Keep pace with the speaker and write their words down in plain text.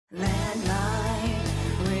Landline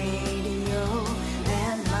radio,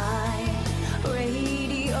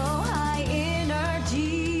 high energy,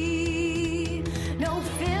 no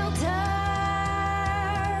filter.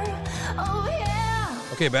 Oh yeah.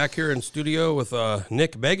 Okay, back here in studio with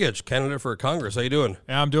Nick Begich, candidate for Congress. How you doing?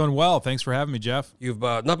 I'm doing well. Thanks for having me, Jeff. You've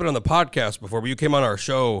not been on the podcast before, but you came on our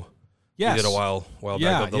show. Yes. You did a while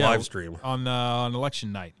back of the live stream. On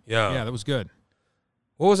election night. Yeah. That was good.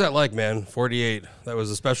 What was that like, man? 48. That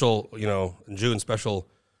was a special, June special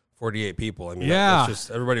 48 people. I mean, Yeah. that's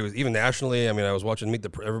just, everybody was, even nationally, I mean, I was watching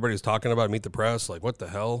everybody was talking about Meet the Press. Like, what the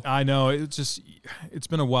hell? I know. It's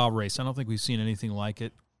been a wild race. I don't think we've seen anything like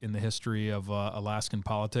it in the history of Alaskan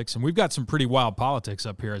politics. And we've got some pretty wild politics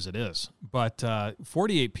up here as it is. But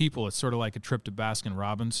 48 people, it's sort of like a trip to Baskin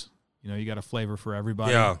Robbins. You got a flavor for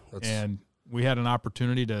everybody. Yeah. And we had an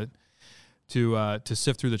opportunity to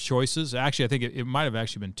sift through the choices. Actually, I think it might have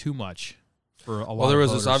actually been too much for a lot. Well, there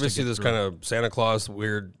of was voters kind of Santa Claus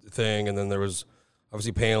weird thing, and then there was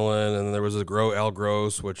obviously Palin, and then there was Al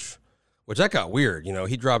Gross, which that got weird.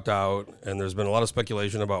 He dropped out, and there's been a lot of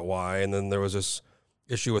speculation about why. And then there was this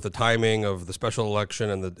issue with the timing of the special election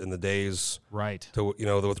and the days. Right. To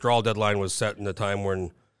the withdrawal deadline was set in a time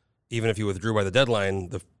when even if you withdrew by the deadline,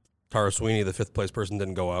 the Tara Sweeney, the fifth place person,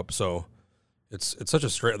 didn't go up. So. It's such a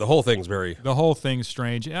strange. The whole thing's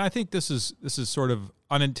strange, and I think this is sort of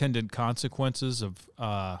unintended consequences of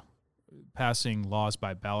passing laws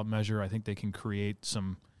by ballot measure. I think they can create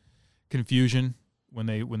some confusion when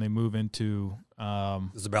they move into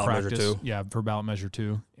this is a ballot practice. measure too. Yeah, for ballot measure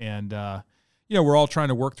too, and we're all trying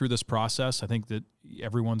to work through this process. I think that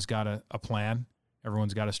everyone's got a plan,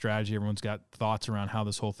 everyone's got a strategy, everyone's got thoughts around how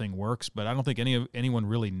this whole thing works. But I don't think anyone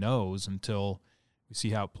really knows until we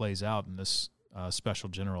see how it plays out in this special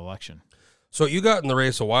general election. So you got in the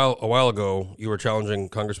race a while ago. You were challenging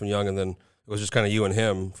Congressman Young, and then it was just kind of you and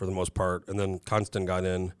him for the most part. And then Constant got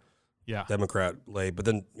in, Democrat late. But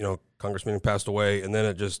then Congressman passed away, and then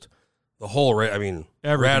it just the whole race. I mean,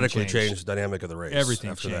 radically changed the dynamic of the race.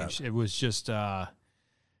 Everything after changed. That. It was just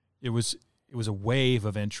it was a wave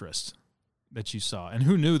of interest that you saw, and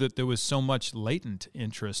who knew that there was so much latent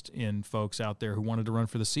interest in folks out there who wanted to run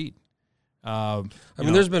for the seat. I've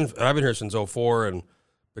been here since 2004 and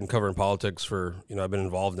been covering politics for, I've been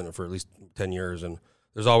involved in it for at least 10 years. And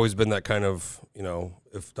there's always been that kind of,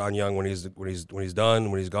 if Don Young, when he's done,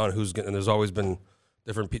 when he's gone, and there's always been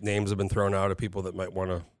different names have been thrown out of people that might want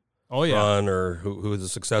to run or who the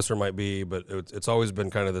successor might be. But it's always been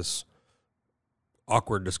kind of this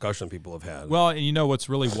awkward discussion people have had. Well, and what's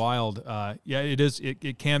really wild, it is.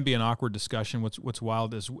 It can be an awkward discussion. What's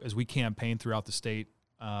wild is as we campaign throughout the state,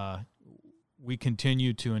 we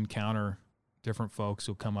continue to encounter different folks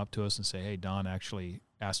who come up to us and say, hey, Don actually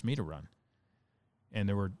asked me to run. And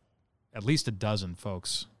there were at least a dozen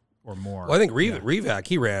folks or more. Well, I think Revac,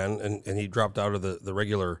 he ran, and he dropped out of the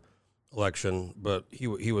regular election, but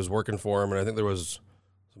he was working for him, and I think there was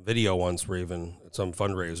some video once where even at some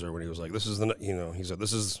fundraiser when he was like, this is he said,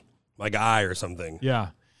 this is my guy or something. Yeah.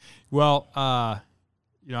 Well, I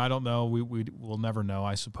don't know. We'll never know,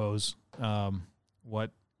 I suppose,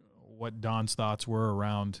 what Don's thoughts were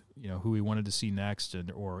around, who he wanted to see next,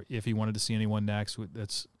 or if he wanted to see anyone next.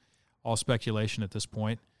 That's all speculation at this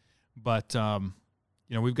point. But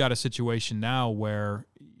we've got a situation now where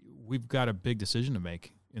we've got a big decision to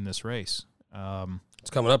make in this race. It's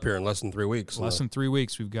coming up here in less than 3 weeks. Less than 3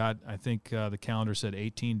 weeks. We've got, I think the calendar said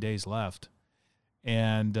 18 days left,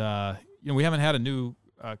 and we haven't had a new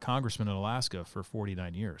congressman in Alaska for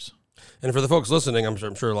 49 years. And for the folks listening,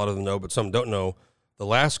 I'm sure a lot of them know, but some don't know. The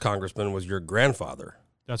last congressman was your grandfather.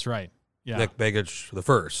 That's right. Yeah, Nick Begich the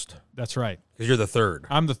first. That's right. Because you're the third.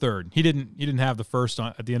 I'm the third. He didn't have the first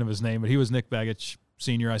at the end of his name, but he was Nick Begich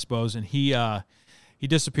Sr., I suppose, and he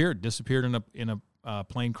disappeared in a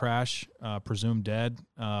plane crash, presumed dead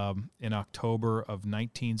in October of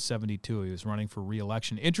 1972. He was running for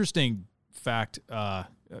re-election. Interesting fact, the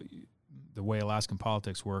way Alaskan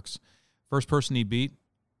politics works. First person he beat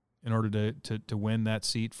in order to win that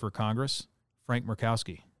seat for Congress, Frank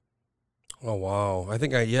Murkowski. Oh wow! I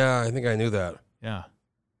think I knew that. Yeah.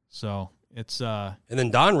 So it's and then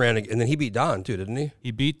Don ran, and then he beat Don too, didn't he?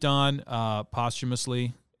 He beat Don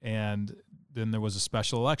posthumously, and then there was a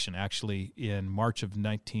special election. Actually, in March of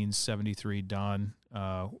 1973, Don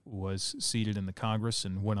was seated in the Congress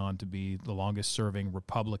and went on to be the longest-serving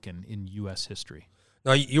Republican in U.S. history.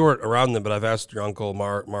 Now, you weren't around them, but I've asked your uncle,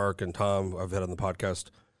 Mark, and Tom, I've had on the podcast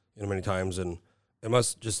many times, and it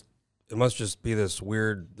must just be this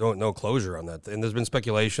weird, no closure on that. And there's been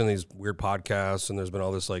speculation, these weird podcasts, and there's been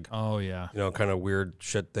all this kind of weird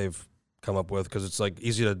shit they've come up with, because it's like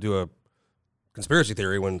easy to do a conspiracy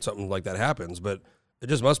theory when something like that happens, but it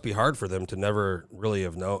just must be hard for them to never really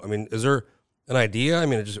have known. I mean, is there an idea? I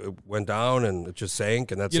mean, it went down and it just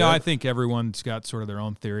sank, and that's I think everyone's got sort of their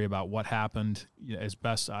own theory about what happened. As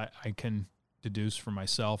best I can deduce for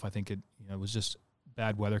myself, I think it was just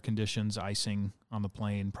bad weather conditions, icing on the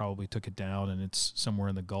plane probably took it down, and it's somewhere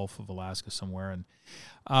in the Gulf of Alaska somewhere, and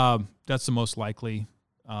that's the most likely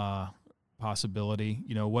possibility.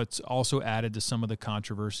 What's also added to some of the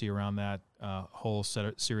controversy around that whole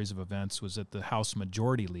series of events was that the House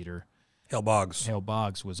Majority Leader, Hale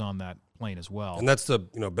Boggs was on that plane as well. And that's the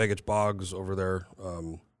Begich Boggs over there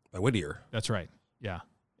by Whittier. That's right. Yeah.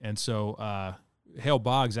 And so Hale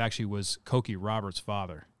Boggs actually was Cokie Roberts'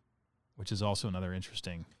 father, which is also another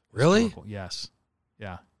interesting. Really? Historical. Yes.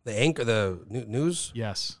 Yeah. The anchor, the news?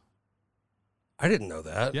 Yes. I didn't know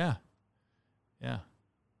that. Yeah. Yeah.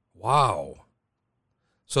 Wow.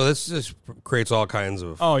 So this just creates all kinds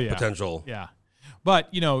of potential. Yeah.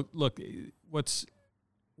 But, look, what's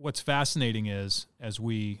fascinating is as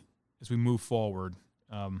we move forward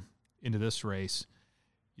into this race,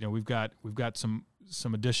 we've got some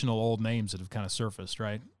additional old names that have kind of surfaced,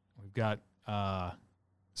 right? We've got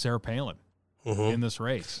Sarah Palin in this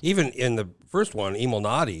race. Even in the first one, Emil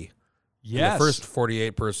Nadi, yes, in the first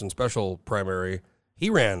 48-person special primary, he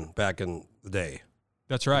ran back in the day.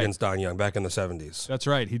 That's right. Against Don Young back in the 70s. That's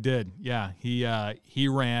right. He did. Yeah. He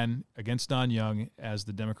ran against Don Young as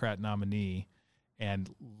the Democrat nominee and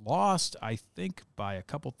lost, I think, by a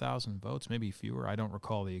couple thousand votes, maybe fewer. I don't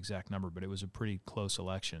recall the exact number, but it was a pretty close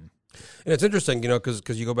election. And it's interesting,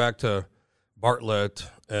 because you go back to Bartlett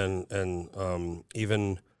and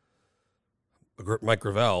even Mike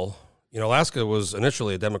Gravel. Alaska was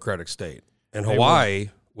initially a Democratic state, and Hawaii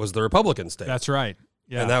was the Republican state. That's right.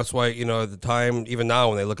 Yeah. And that's why, at the time, even now,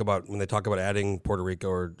 when they talk about adding Puerto Rico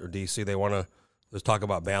or D.C., they want to just talk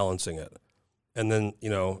about balancing it. And then,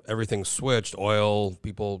 everything switched. Oil,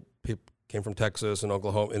 people came from Texas and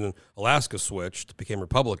Oklahoma, and then Alaska switched, became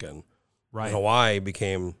Republican. Right. And Hawaii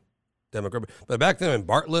became Democrat. But back then, in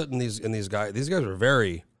Bartlett and these guys were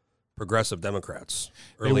very progressive Democrats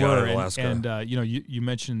early on in Alaska. And you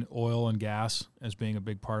mentioned oil and gas as being a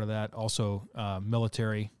big part of that. Also,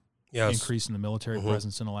 military. Yes. Increase in the military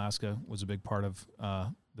presence in Alaska was a big part of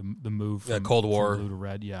the move from Cold War. from blue to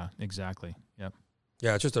red. Yeah, exactly. Yep.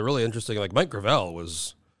 Yeah, it's just a really interesting. Like Mike Gravel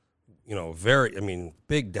was,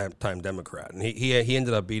 big time Democrat, and he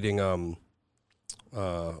ended up beating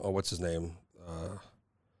what's his name,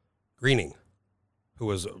 Greening, who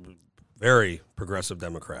was a very progressive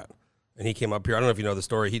Democrat, and he came up here. I don't know if you know the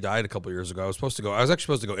story. He died a couple years ago. I was actually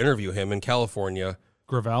supposed to go interview him in California.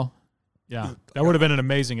 Gravel. Yeah, that would have been an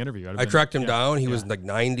amazing interview. I tracked him down. He was like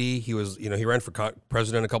 90. He was, he ran for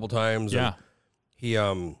president a couple times. Yeah. He,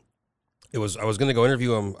 I was going to go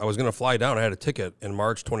interview him. I was going to fly down. I had a ticket in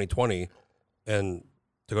March 2020 and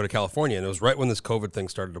to go to California. And it was right when this COVID thing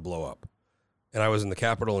started to blow up. And I was in the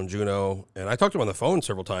Capitol in Juneau. And I talked to him on the phone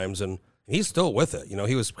several times. And he's still with it.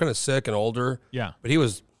 He was kind of sick and older. Yeah. But he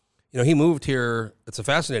was, he moved here. It's a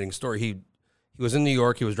fascinating story. He was in New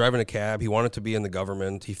York. He was driving a cab. He wanted to be in the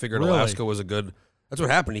government. He figured Alaska was that's what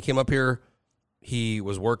happened. He came up here. He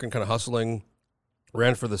was working, kind of hustling,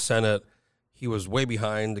 ran for the Senate. He was way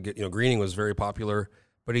behind to get, Greening was very popular,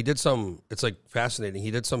 but he did it's like fascinating. He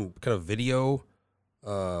did some kind of video,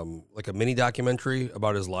 like a mini documentary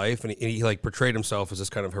about his life. And he like portrayed himself as this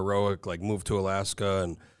kind of heroic, like moved to Alaska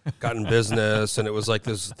and got in business. And it was like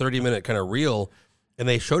this 30-minute kind of reel. And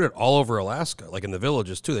they showed it all over Alaska, like in the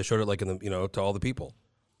villages too. They showed it like in the, to all the people.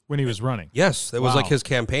 When he was running. Yes. That was like his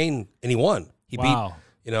campaign, and he won. He wow.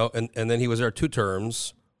 beat, and then he was there 2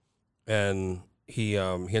 terms, and he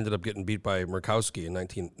ended up getting beat by Murkowski in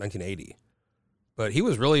 1980. But he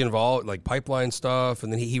was really involved, like pipeline stuff,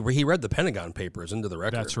 and then he read the Pentagon Papers into the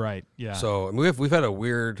record. That's right, yeah. So we've had a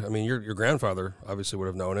weird, your grandfather obviously would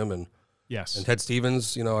have known him, and yes. And Ted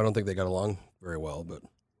Stevens, I don't think they got along very well, but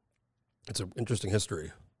it's an interesting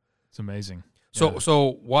history. It's amazing. So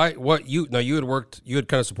you had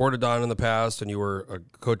kind of supported Don in the past, and you were a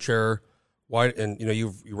co-chair. Why? And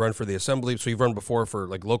you run for the assembly, so you've run before for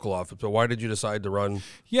like local office. So why did you decide to run?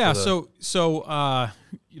 Yeah.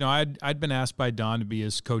 I'd been asked by Don to be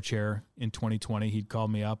his co-chair in 2020. He'd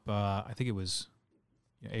called me up. I think it was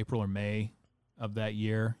April or May of that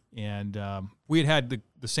year, and we had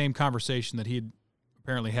the same conversation that he had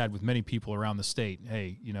apparently had with many people around the state.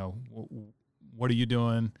 Hey, what are you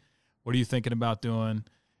doing? What are you thinking about doing?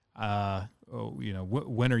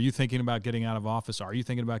 When are you thinking about getting out of office? Are you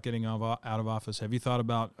thinking about getting out of office? Have you thought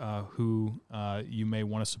about who you may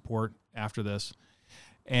want to support after this?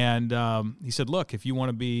 And he said, look, if you want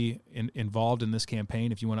to be involved in this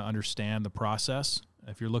campaign, if you want to understand the process,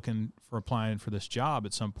 if you're looking for applying for this job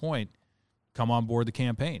at some point, come on board the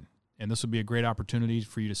campaign. And this will be a great opportunity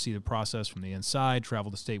for you to see the process from the inside, travel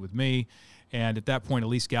the state with me. And at that point,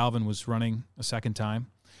 Elise Galvin was running a second time.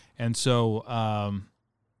 And so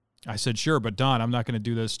I said, sure, but Don, I'm not going to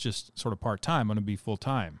do this just sort of part-time. I'm going to be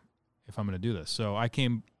full-time if I'm going to do this. So I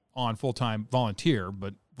came on full-time, volunteer,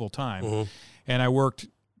 but full-time. And I worked,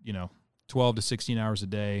 12 to 16 hours a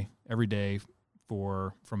day, every day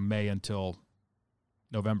from May until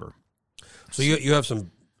November. So you have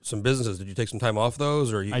some businesses. Did you take some time off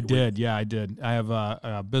those? Or I did. Yeah, I did. I have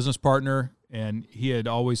a business partner, and he had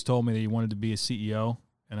always told me that he wanted to be a CEO.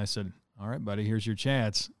 And I said, all right, buddy, here's your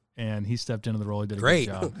chance. And he stepped into the role. He did a great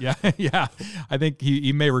job. Yeah, yeah. I think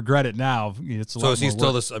he may regret it now. It's a lot is he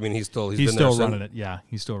still this? I mean, he's still running it. Yeah,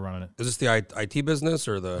 he's still running it. Is this the IT business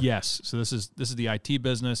or the? Yes. So this is the IT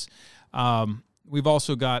business. We've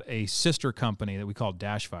also got a sister company that we call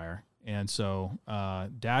Dashfire, and so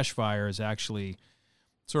Dashfire is actually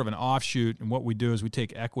sort of an offshoot. And what we do is we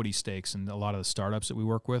take equity stakes in a lot of the startups that we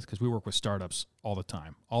work with, because we work with startups all the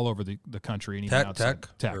time, all over the country and even outside.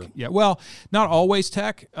 Tech. Or? Yeah. Well, not always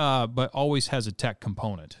tech, but always has a tech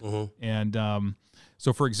component. And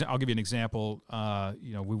so, for example, I'll give you an example.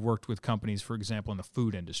 We've worked with companies, for example, in the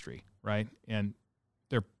food industry, right? And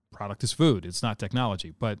their product is food. It's not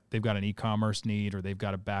technology, but they've got an e-commerce need, or they've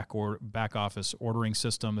got a back office ordering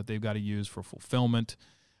system that they've got to use for fulfillment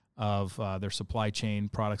of their supply chain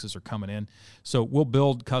products as they're coming in. So we'll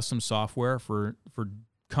build custom software for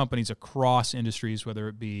companies across industries, whether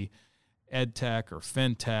it be ed tech or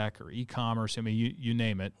fintech or e-commerce. I mean, you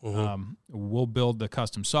name it. We'll build the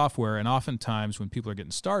custom software, and oftentimes when people are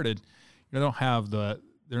getting started, they're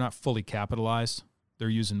not fully capitalized. They're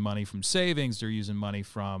using money from savings. They're using money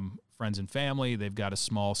from friends and family. They've got a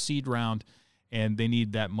small seed round, and they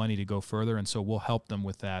need that money to go further. And so we'll help them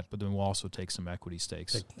with that, but then we'll also take some equity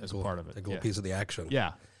stakes as a part of it. Take a little piece of the action.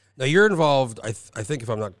 Yeah. Now you're involved, I think, if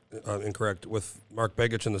I'm not incorrect, with Mark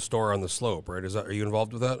Begich in the store on the Slope, right? Are you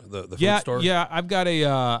involved with that? The food store? Yeah. I've got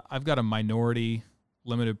a minority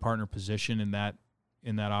limited partner position in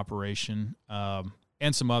that operation.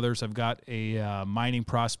 And some others. I've got a mining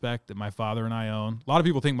prospect that my father and I own. A lot of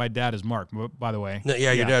people think my dad is Mark, by the way. No,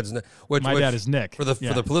 your dad's Nick. My dad is Nick. For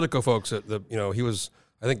the Politico folks, he was,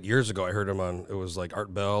 I think years ago I heard him on, it was like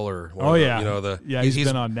Art Bell or he's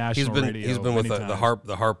been on national radio. He's been with the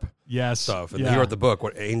harp stuff. And he wrote the book.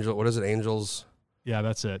 What is it? Angels? Yeah,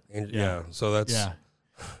 that's it. So that's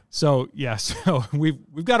So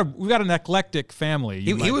we've got an eclectic family.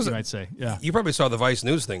 You might say. Yeah. You probably saw the Vice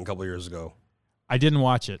News thing a couple of years ago. I didn't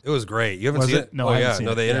watch it. It was great. You haven't seen it? No, I haven't seen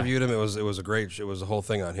it. They interviewed him. It was a great. It was a whole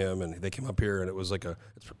thing on him, and they came up here, and it was like you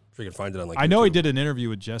can find it on I know YouTube. he did an interview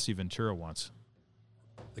with Jesse Ventura once.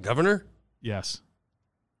 The governor? Yes.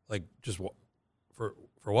 Like just for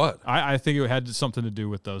what? I think it had something to do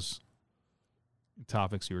with those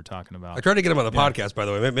topics you were talking about. I tried to get him on the podcast, by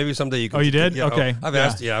the way. Maybe someday you can. Oh, you did? Okay. I've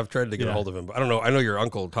asked. Yeah, I've tried to get a hold of him, but I don't know. I know your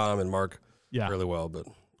uncle Tom and Mark really well, but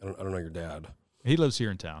I don't know your dad. He lives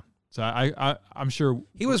here in town. So I'm sure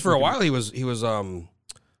he was for a while. He was on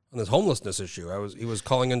this homelessness issue. He was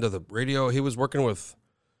calling into the radio. He was working with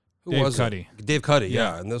Dave Cuddy. Dave Cuddy,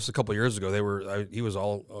 yeah. And this was a couple of years ago. He was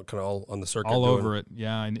all on the circuit, all over it.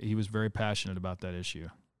 Yeah, and he was very passionate about that issue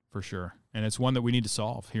for sure. And it's one that we need to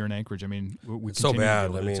solve here in Anchorage. I mean, it's so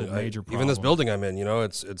bad. I mean, it's a major problem. Even this building I'm in,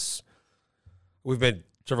 it's we've made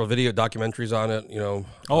several video documentaries on it,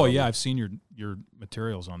 I've seen your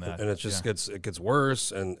materials on that. And it just gets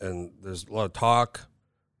worse, and there's a lot of talk,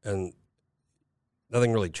 and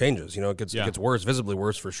nothing really changes. It gets worse, visibly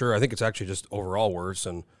worse for sure. I think it's actually just overall worse.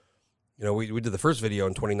 And we did the first video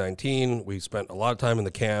in 2019. We spent a lot of time in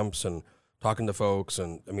the camps and talking to folks,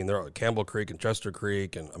 and I mean they're at Campbell Creek and Chester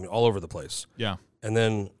Creek, and I mean all over the place. Yeah. And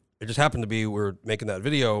then it just happened to be we were making that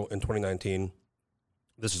video in 2019.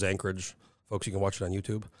 This is Anchorage. Folks, you can watch it on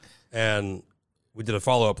YouTube. And we did a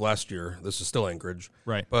follow-up last year. This is still Anchorage.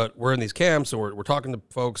 Right. But we're in these camps, and we're talking to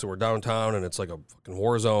folks, and we're downtown, and it's like a fucking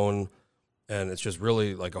war zone. And it's just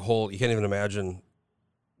really like a whole, you can't even imagine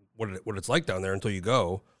what it's like down there until you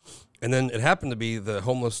go. And then it happened to be the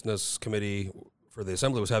homelessness committee for the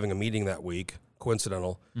assembly was having a meeting that week,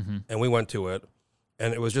 coincidental, and we went to it.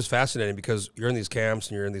 And it was just fascinating because you're in these camps,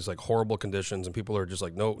 and you're in these like horrible conditions, and people are just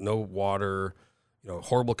like, no water,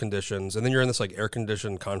 horrible conditions. And then you're in this like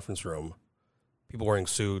air-conditioned conference room, people wearing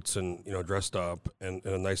suits and, dressed up, and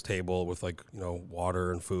a nice table with like,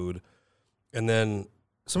 water and food. And then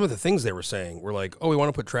some of the things they were saying were like, oh, we want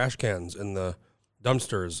to put trash cans in the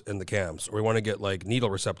dumpsters in the camps, or we want to get like needle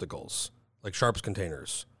receptacles like Sharps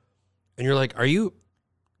containers, and you're like,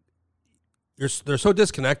 they're so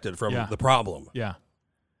disconnected from Yeah. the problem. Yeah.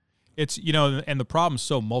 It's, and the problem's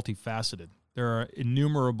so multifaceted. There are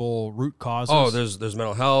innumerable root causes. Oh, there's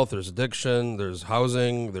mental health, there's addiction, there's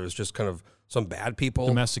housing, there's just kind of some bad people.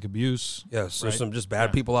 domestic abuse. Yes, there's right? some just bad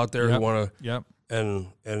Yeah. people out there who Yep. want to. Yep. And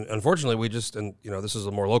unfortunately, this is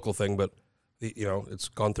a more local thing, but it's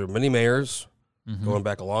gone through many mayors, going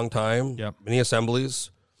back a long time. Yep. Many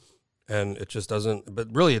assemblies, and it just doesn't.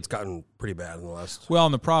 But really, it's gotten pretty bad in the last. Well,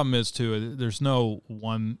 and the problem is too, there's no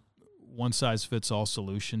one size fits all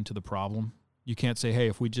solution to the problem. You can't say, hey,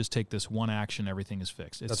 if we just take this one action, everything is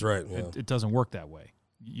fixed. That's right. Yeah. It doesn't work that way.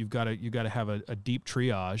 You've got to have a deep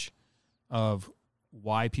triage of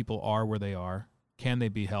why people are where they are. Can they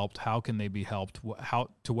be helped? How can they be helped?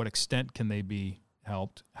 To what extent can they be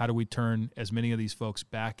helped? How do we turn as many of these folks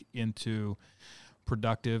back into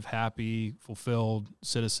productive, happy, fulfilled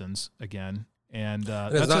citizens again? And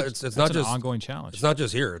it's not just an ongoing challenge. It's not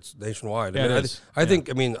just here; it's nationwide. Yeah, it is. I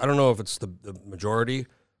think. I mean, I don't know if it's the majority,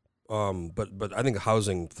 but I think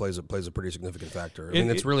housing plays a pretty significant factor. I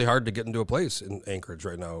mean, it's really hard to get into a place in Anchorage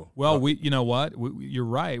right now. Well, you know what? You're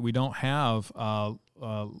right. We don't have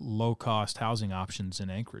low-cost housing options in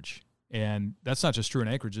Anchorage. And that's not just true in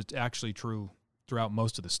Anchorage. It's actually true throughout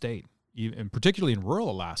most of the state, and particularly in rural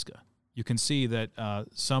Alaska. You can see that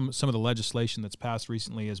some of the legislation that's passed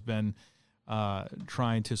recently has been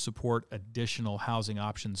trying to support additional housing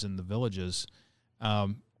options in the villages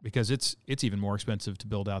because it's even more expensive to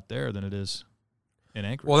build out there than it is in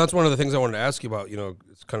Anchorage. Well, that's one of the things I wanted to ask you about.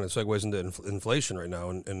 It's kind of segues into inflation right now,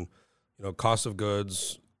 and cost of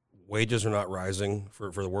goods, wages are not rising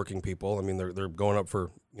for the working people. I mean, they're going up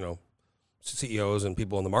for CEOs and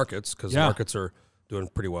people in the markets because the markets are doing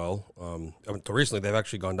pretty well. Until recently, they've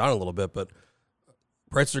actually gone down a little bit, but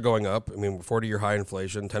prices are going up. I mean, 40-year high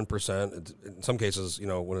inflation, 10%. In some cases,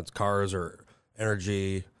 when it's cars or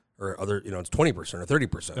energy or other, it's 20% or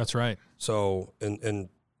 30%. That's right. So, and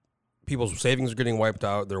people's savings are getting wiped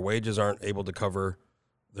out. Their wages aren't able to cover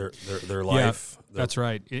their life. That's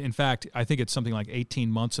right. In fact, I think it's something like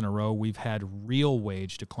 18 months in a row we've had real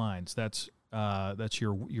wage declines. That's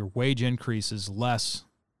your wage increases less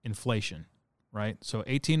inflation, right? So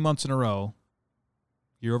 18 months in a row,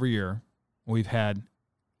 year over year, we've had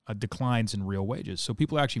declines in real wages. So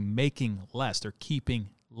people are actually making less. They're keeping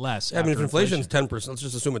less. Yeah, I mean, if inflation's 10%, let's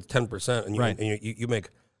just assume it's 10%, and you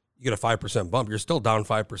get a 5% bump, you're still down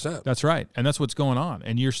 5%. That's right, and that's what's going on.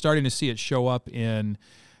 And you're starting to see it show up in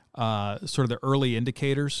sort of the early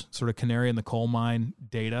indicators, sort of canary in the coal mine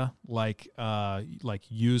data, like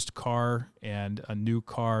used car and a new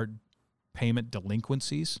car payment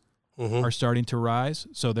delinquencies are starting to rise.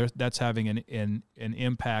 So that's having an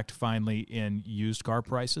impact finally in used car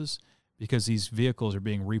prices because these vehicles are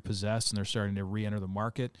being repossessed and they're starting to re-enter the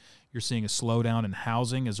market. You're seeing a slowdown in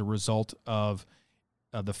housing as a result of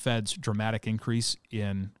the Fed's dramatic increase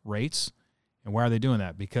in rates. And why are they doing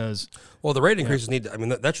that? Because the rate increases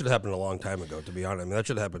that should have happened a long time ago, to be honest. I mean, that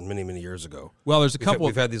should have happened many, many years ago. Well, there's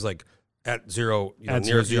we've had these like at zero,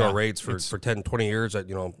 near zero rates for 10, 20 years, at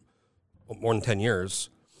more than 10 years.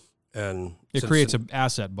 And it creates an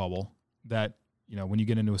asset bubble that, when you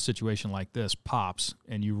get into a situation like this, pops,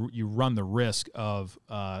 and you run the risk of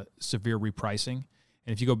severe repricing.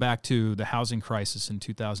 And if you go back to the housing crisis in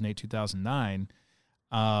 2008, 2009,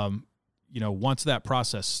 once that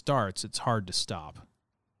process starts, it's hard to stop.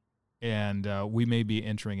 And we may be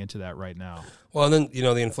entering into that right now. Well, and then,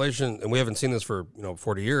 the inflation, and we haven't seen this for,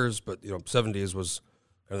 40 years, but, 70s was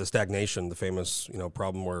kind of the stagnation, the famous,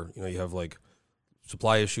 problem where, you have like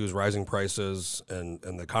supply issues, rising prices, and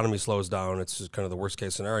the economy slows down. It's just kind of the worst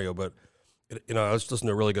case scenario. But, I was listening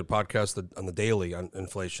to a really good podcast on the Daily on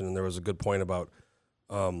inflation, and there was a good point about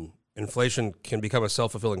inflation can become a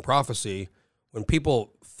self-fulfilling prophecy when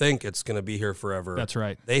people think it's going to be here forever. That's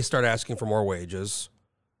right. They start asking for more wages.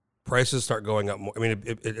 Prices start going up more. I mean,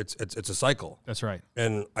 it's a cycle. That's right.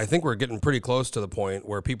 And I think we're getting pretty close to the point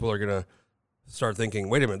where people are going to start thinking,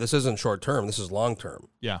 wait a minute, this isn't short term. This is long term.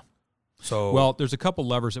 Yeah. So, well, there's a couple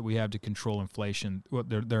levers that we have to control inflation. Well,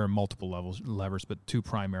 there are multiple levers, but two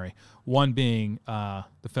primary. One being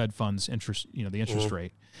the Fed funds interest, the interest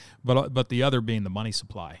rate, but the other being the money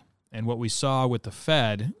supply. And what we saw with the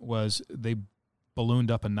Fed was they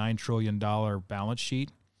ballooned up a $9 trillion balance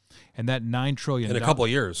sheet, and that $9 trillion in a couple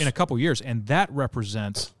of years, and that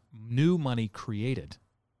represents new money created,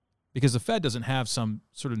 because the Fed doesn't have some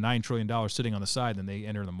sort of $9 trillion sitting on the side and they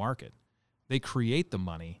enter the market. They create the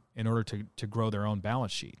money in order to grow their own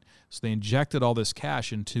balance sheet. So they injected all this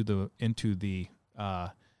cash into the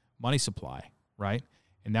money supply, right?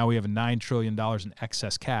 And now we have $9 trillion in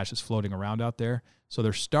excess cash that's floating around out there. So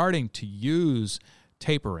they're starting to use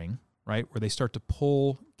tapering, right, where they start to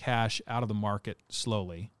pull cash out of the market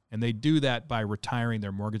slowly. And they do that by retiring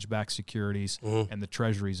their mortgage-backed securities and the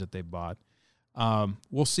treasuries that they bought.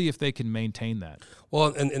 We'll see if they can maintain that.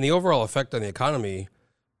 Well, and the overall effect on the economy,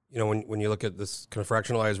 you know, when you look at this kind of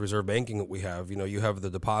fractionalized reserve banking that we have, you know, you have the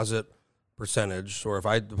deposit percentage. Or if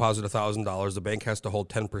I deposit $1,000, the bank has to hold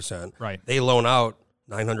 10%. Right. They loan out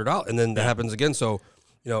 $900, and then that happens again. So,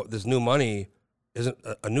 you know, this new money isn't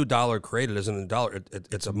a new dollar created. Isn't a dollar.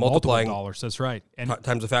 It's a multiplying dollars. That's right. And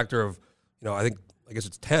times a factor of, you know, I guess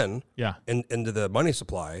it's 10. Yeah. Into the money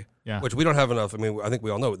supply. Yeah. Which we don't have enough. I mean, I think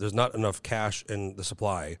we all know there's not enough cash in the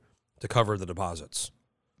supply to cover the deposits.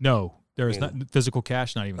 No, there is not physical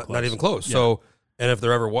cash. Not even close. Not even close. Yeah. So, and if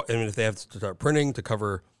they're ever, if they have to start printing to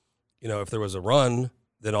cover, you know, if there was a run,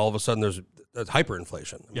 then all of a sudden there's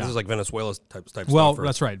hyperinflation. I mean, This is like Venezuela type stuff. Well,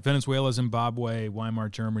 that's right. Venezuela, Zimbabwe, Weimar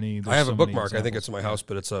Germany. I have a bookmark. I think it's in my house,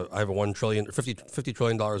 but I have a $50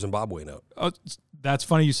 trillion Zimbabwe note. Oh, that's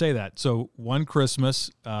funny you say that. So one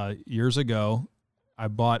Christmas years ago, I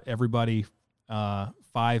bought everybody $5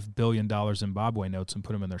 billion Zimbabwe notes and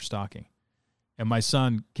put them in their stocking. And my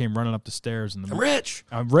son came running up the stairs. I'm rich.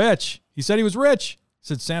 I'm rich. He said he was rich. He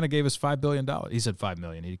said Santa gave us $5 billion. He said $5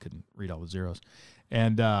 million. He couldn't read all the zeros.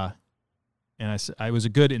 And I said, it was a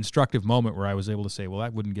good instructive moment where I was able to say, well,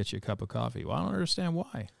 that wouldn't get you a cup of coffee. Well, I don't understand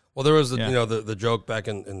why. Well, there was the joke back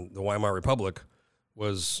in the Weimar Republic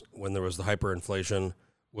was when there was the hyperinflation,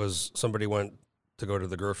 was somebody went to go to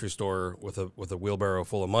the grocery store with a wheelbarrow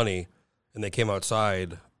full of money, and they came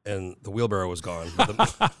outside and the wheelbarrow was gone.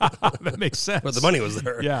 That makes sense. But the money was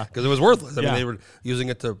there. Yeah. Because it was worthless. I mean, they were using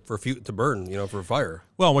it to burn, you know, for fire.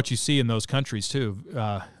 Well, what you see in those countries too,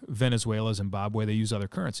 Venezuela, Zimbabwe, they use other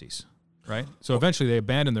currencies. Right. So eventually they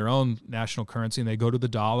abandon their own national currency and they go to the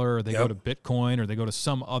dollar, or they go to Bitcoin, or they go to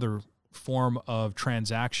some other form of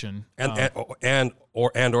transaction.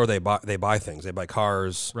 Or they buy things. They buy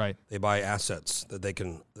cars. Right. They buy assets that they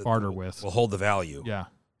can barter with. Will hold the value. Yeah.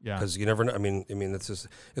 Yeah. Because you never know. I mean, it's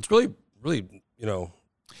really, you know.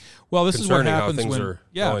 Well, this is what happens when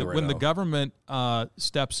right the government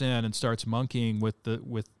steps in and starts monkeying with the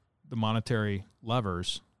monetary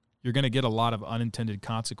levers. You're going to get a lot of unintended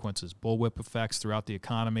consequences, bullwhip effects throughout the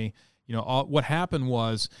economy. You know, what happened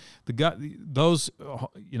was those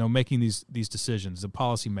making these decisions, the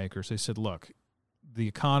policymakers, they said, look, the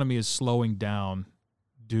economy is slowing down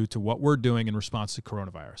due to what we're doing in response to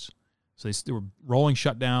coronavirus. So they were rolling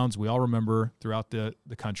shutdowns. We all remember throughout the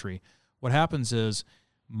country. What happens is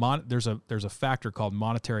there's a factor called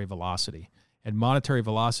monetary velocity, and monetary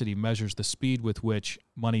velocity measures the speed with which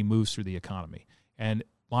money moves through the economy. And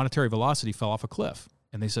monetary velocity fell off a cliff,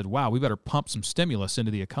 and they said, wow, we better pump some stimulus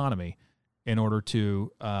into the economy in order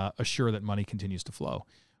to assure that money continues to flow.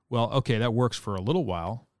 Well, okay, that works for a little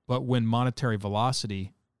while, but when monetary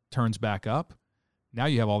velocity turns back up, now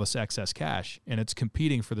you have all this excess cash, and it's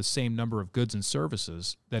competing for the same number of goods and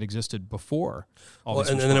services that existed before.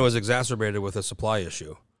 And then it was exacerbated with a supply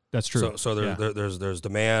issue. That's true. So there's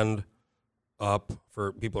demand up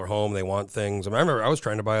for people are home, they want things. I remember I was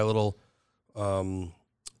trying to buy a little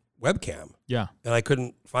webcam. Yeah. And I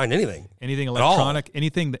couldn't find anything. Anything electronic,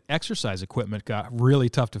 anything, the exercise equipment got really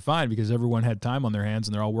tough to find because everyone had time on their hands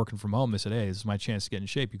and they're all working from home. They said, hey, this is my chance to get in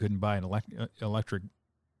shape. You couldn't buy an electric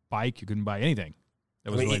bike. You couldn't buy anything.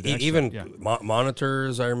 That was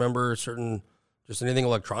monitors, I remember just anything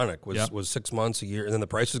electronic was 6 months, a year, and then the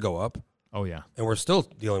prices go up. Oh, yeah. And we're still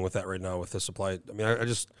dealing with that right now with the supply. I mean, I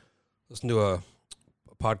just listened to a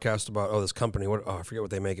podcast about, this company, I forget what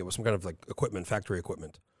they make. It was some kind of like equipment, factory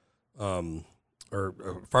equipment.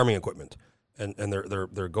 Or farming equipment, and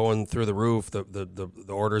they're going through the roof. The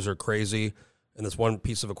orders are crazy, and this one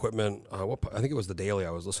piece of equipment. I think it was the Daily I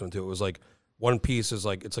was listening to. It was like one piece is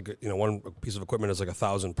like one piece of equipment is like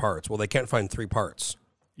 1,000 parts. Well, they can't find 3 parts.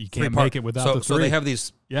 You can't make it without the 3. So they have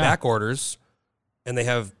these back orders, and they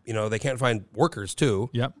have they can't find workers too.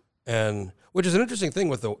 Yep. And which is an interesting thing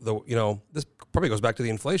with the this probably goes back to the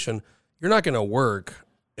inflation. You're not going to work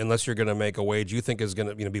unless you're going to make a wage you think is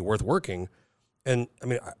going to be worth working. And I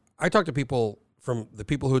mean, I talk to people from the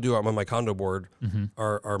people who do, I'm on my condo board,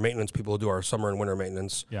 our maintenance people who do our summer and winter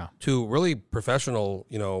maintenance, to really professional,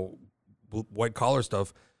 white collar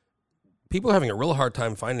stuff. People are having a real hard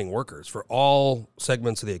time finding workers for all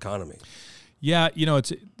segments of the economy. Yeah,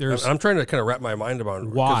 I'm trying to kind of wrap my mind about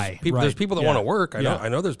why. There's people that want to work. I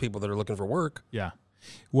know there's people that are looking for work. Yeah.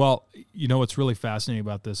 Well, what's really fascinating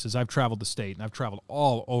about this is I've traveled the state and I've traveled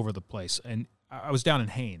all over the place. And I was down in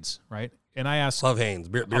Haines, right? and I asked, Love Haynes.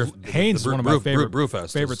 Haynes is one of my favorite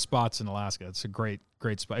Brewfest favorite spots in Alaska. It's a great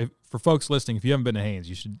spot. For folks listening, if you haven't been to Haynes,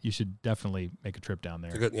 you should definitely make a trip down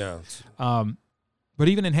there. But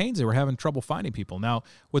even in Haynes, they were having trouble finding people. Now,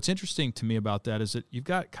 what's interesting to me about that is that you've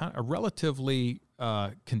got kind of a relatively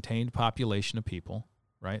contained population of people,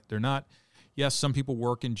 right? They're not. Yes, some people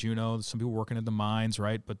work in Juneau, some people working at the mines,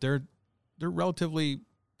 right? But they're relatively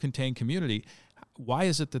contained community. Why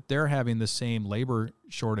is it that they're having the same labor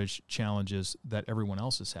shortage challenges that everyone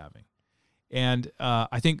else is having? And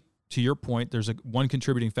I think, to your point, there's one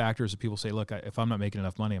contributing factor is that people say, look, if I'm not making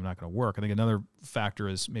enough money, I'm not going to work. I think another factor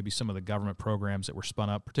is maybe some of the government programs that were spun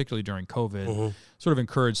up, particularly during COVID, sort of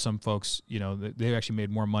encouraged some folks, they actually made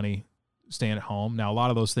more money staying at home. Now, a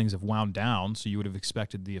lot of those things have wound down, so you would have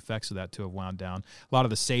expected the effects of that to have wound down. A lot of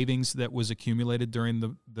the savings that was accumulated during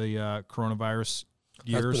the coronavirus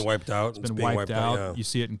years. That's been wiped out. It's been wiped out. Yeah. You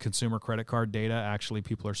see it in consumer credit card data. Actually,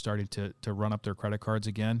 people are starting to run up their credit cards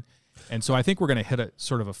again. And so I think we're going to hit a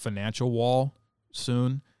sort of a financial wall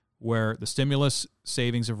soon where the stimulus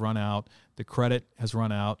savings have run out, the credit has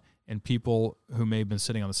run out, and people who may have been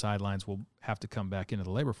sitting on the sidelines will have to come back into the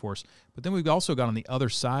labor force. But then we've also got on the other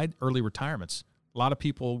side early retirements. A lot of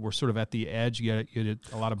people were sort of at the edge. You had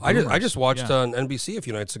a lot of boomers. I just watched on NBC a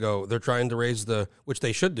few nights ago. They're trying to raise which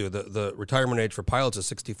they should do, the retirement age for pilots is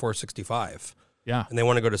 64, 65. Yeah. And they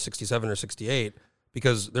want to go to 67 or 68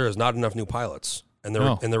 because there is not enough new pilots. And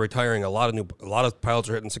they're retiring a lot of pilots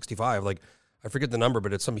are hitting 65. Like, I forget the number,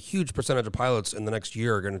 but it's some huge percentage of pilots in the next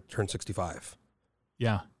year are going to turn 65.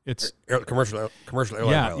 Yeah, it's commercial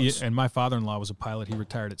airline pilots. Yeah, and my father-in-law was a pilot. He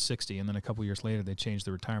retired at 60, and then a couple years later they changed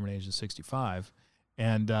the retirement age to 65.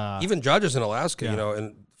 And even judges in Alaska,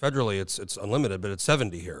 and federally it's unlimited, but it's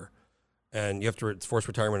 70 here, and you have to force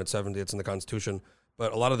retirement at 70. It's in the Constitution.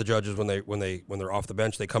 But a lot of the judges, when they're off the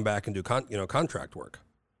bench, they come back and do contract work.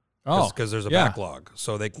 Because there's a backlog,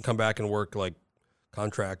 so they can come back and work like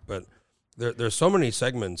contract. But there's so many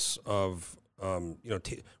segments of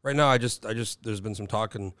right now. I just there's been some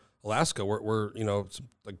talk in Alaska where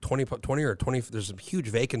like 20 or 20. There's a huge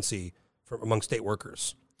vacancy among state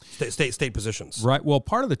workers, state positions. Right. Well,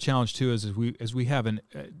 part of the challenge too is we have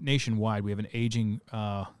nationwide we have an aging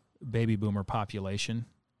baby boomer population,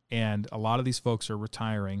 and a lot of these folks are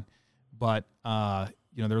retiring, but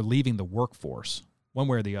they're leaving the workforce one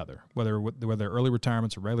way or the other, whether early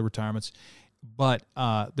retirements or regular retirements, but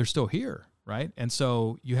they're still here, right? And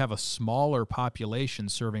so you have a smaller population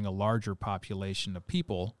serving a larger population of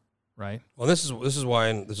people, right? Well, this is why,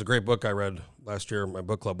 and there's a great book I read last year in my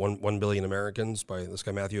book club, 1 Billion Americans, by this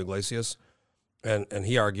guy Matthew Iglesias, and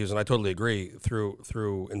he argues, and I totally agree,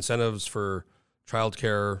 through incentives for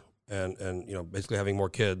childcare and basically having more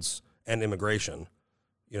kids and immigration,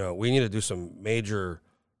 we need to do some major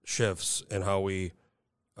shifts in how we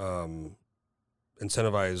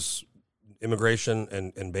incentivize immigration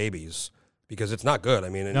and babies, because it's not good. I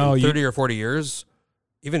mean, in 30 or 40 years,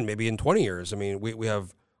 even maybe in 20 years, I mean, we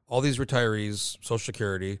have all these retirees, Social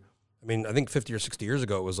Security. I mean, I think 50 or 60 years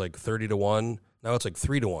ago, it was like 30 to 1. Now it's like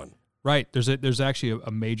 3 to 1. Right. There's actually a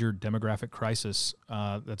major demographic crisis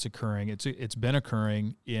that's occurring. It's been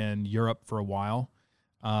occurring in Europe for a while.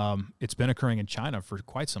 It's been occurring in China for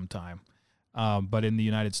quite some time. But in the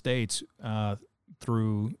United States,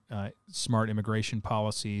 through smart immigration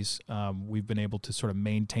policies, we've been able to sort of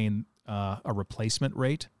maintain a replacement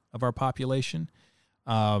rate of our population.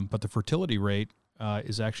 But the fertility rate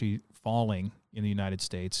is actually falling in the United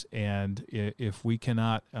States. And if we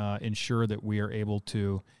cannot ensure that we are able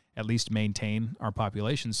to at least maintain our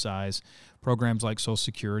population size, programs like Social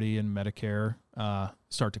Security and Medicare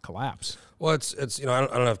start to collapse. Well, it's I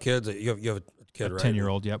don't have kids. You have a kid, right?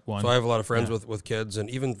 10-year-old, yep, one. So I have a lot of friends with kids, and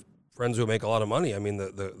even friends who make a lot of money. I mean,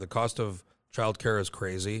 the cost of childcare is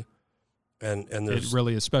crazy, and there's it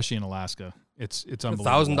really, especially in Alaska, it's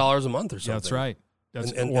unbelievable. $1,000 a month or something. Yeah, that's right.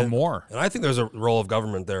 That's and more. And I think there's a role of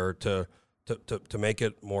government there to make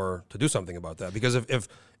it more, to do something about that. Because if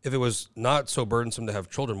it was not so burdensome to have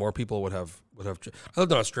children, more people would have. I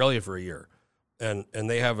lived in Australia for a year, and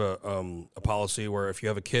they have a policy where if you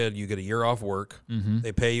have a kid, you get a year off work. Mm-hmm.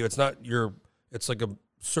 They pay you. It's like a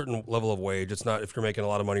certain level of wage. It's not, if you're making a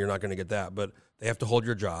lot of money, you're not going to get that. But they have to hold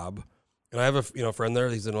your job. And I have a friend there.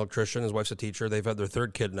 He's an electrician. His wife's a teacher. They've had their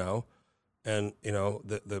third kid now. And,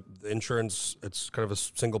 the insurance, it's kind of a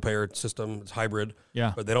single payer system. It's hybrid.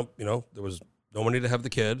 Yeah. But they don't, there was no money to have the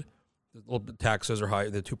kid. The little bit taxes are high,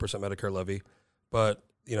 the 2% Medicare levy. But,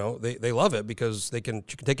 they love it because you can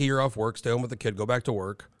take a year off work, stay home with the kid, go back to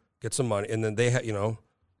work, get some money. And then they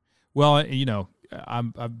Well,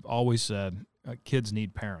 I've always said kids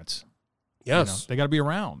need parents. Yes. They got to be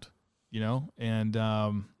around, and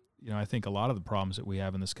I think a lot of the problems that we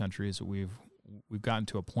have in this country is that we've gotten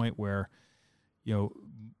to a point where,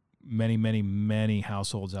 many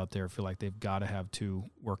households out there feel like they've got to have two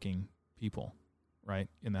working people, right,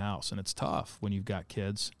 in the house. And it's tough when you've got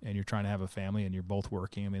kids and you're trying to have a family and you're both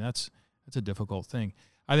working. I mean, that's a difficult thing.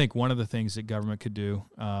 I think one of the things that government could do,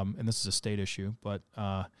 and this is a state issue, but,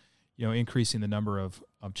 increasing the number of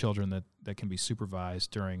children that can be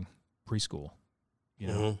supervised during preschool.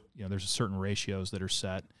 There's certain ratios that are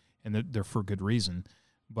set, and they're for good reason.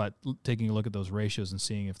 But taking a look at those ratios and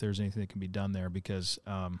seeing if there's anything that can be done there, because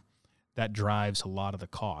that drives a lot of the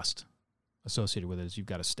cost associated with it. Is you've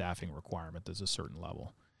got a staffing requirement that's a certain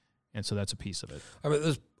level, and so that's a piece of it. I mean,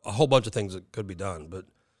 there's a whole bunch of things that could be done, but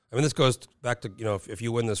I mean, this goes back to if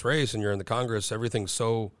you win this race and you're in the Congress, everything's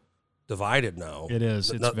so divided now. It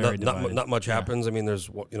is. It's very divided. Not much happens. I mean, there's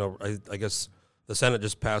I guess the Senate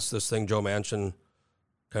just passed this thing. Joe Manchin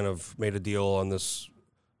kind of made a deal on this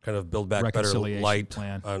kind of Build Back Better light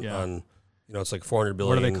plan on it's like $400 billion.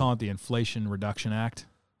 What do they call it? The Inflation Reduction Act.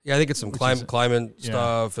 Yeah, I think it's some climate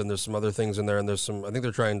stuff, and there's some other things in there, and there's some. I think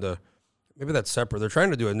they're trying to. Maybe that's separate. They're trying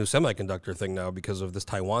to do a new semiconductor thing now because of this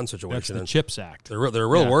Taiwan situation. That's the CHIPS Act. They're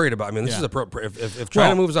real worried about. I mean, this is if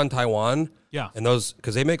China moves on Taiwan, and those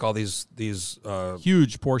because they make all these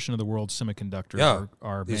huge portion of the world's semiconductors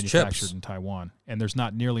are manufactured chips in Taiwan, and there's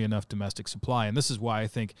not nearly enough domestic supply. And this is why I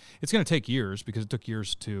think it's going to take years, because it took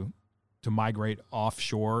years to migrate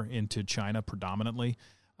offshore into China predominantly.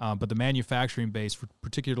 But the manufacturing base,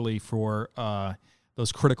 particularly for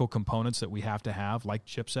those critical components that we have to have, like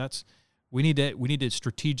chipsets. We need to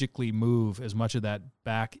strategically move as much of that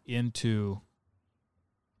back into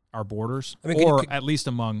our borders, at least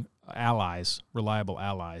among allies, reliable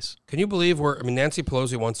allies. Can you believe Nancy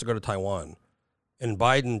Pelosi wants to go to Taiwan, and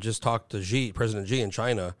Biden just talked to President Xi in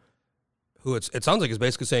China, who it sounds like is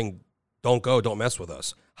basically saying, "Don't go, don't mess with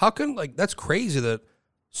us." How can that's crazy that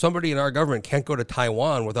somebody in our government can't go to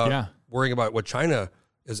Taiwan without worrying about what China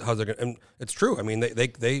is, how they're going. And it's true. I mean,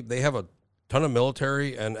 they have a ton of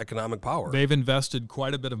military and economic power. They've invested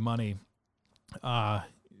quite a bit of money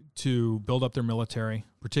to build up their military,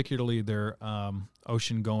 particularly their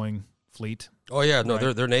ocean-going fleet. Oh yeah, no,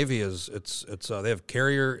 right? their navy is they have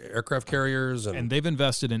aircraft carriers, and they've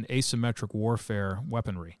invested in asymmetric warfare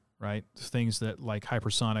weaponry, right? Things that like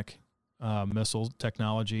hypersonic missile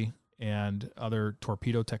technology and other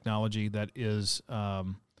torpedo technology that is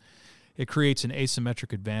it creates an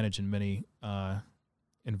asymmetric advantage in many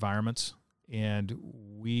environments. And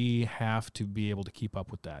we have to be able to keep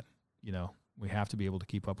up with that. We have to be able to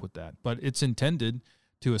keep up with that. But it's intended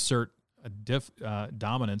to assert a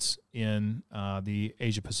dominance in the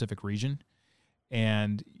Asia-Pacific region.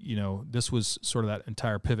 And, this was sort of that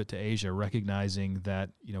entire pivot to Asia, recognizing that,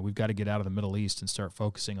 we've got to get out of the Middle East and start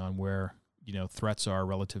focusing on where, threats are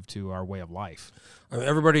relative to our way of life. I mean,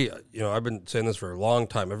 everybody, I've been saying this for a long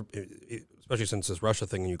time, especially since this Russia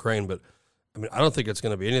thing in Ukraine, but I mean, I don't think it's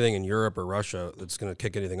going to be anything in Europe or Russia that's going to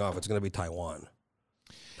kick anything off. It's going to be Taiwan.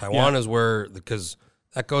 Taiwan is where, because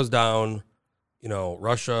that goes down,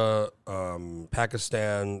 Russia,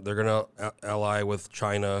 Pakistan, they're going to ally with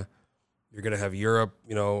China. You're going to have Europe,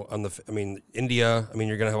 India. I mean,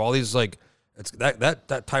 you're going to have all these, it's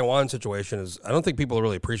that Taiwan situation is, I don't think people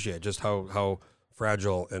really appreciate just how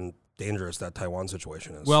fragile and dangerous that Taiwan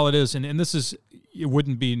situation is. Well, it is. And this is, it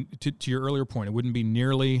wouldn't be, to your earlier point, it wouldn't be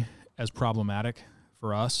nearly as problematic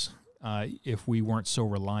for us if we weren't so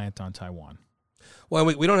reliant on Taiwan. Well,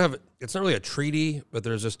 we don't have, it's not really a treaty, but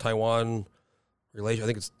there's this Taiwan relation. I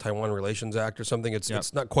think it's Taiwan Relations Act or something.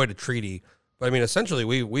 It's not quite a treaty, but I mean, essentially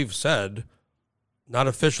we've said, not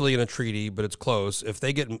officially in a treaty, but it's close. If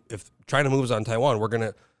China moves on Taiwan, we're going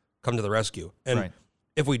to come to the rescue. And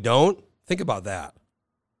if we don't, think about that.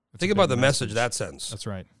 Think about the message that sends. That's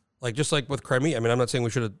right. Just like with Crimea. I mean, I'm not saying we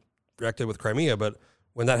should have reacted with Crimea, but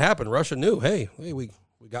when that happened, Russia knew, hey, we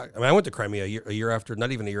got. I mean, I went to Crimea a year after,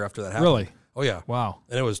 not even a year after that happened. Really? Oh yeah. Wow.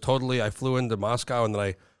 And it was totally. I flew into Moscow, and then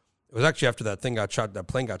it was actually after that plane got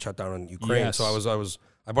shot down in Ukraine. Yes. So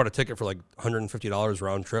I bought a ticket for like $150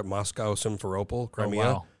 round trip, Moscow, Simferopol, Crimea.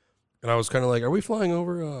 Oh, wow. And I was kind of like, are we flying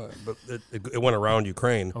over? But it went around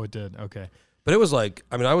Ukraine. Oh, it did. Okay. But it was I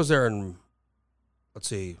was there in, let's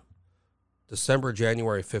see, December,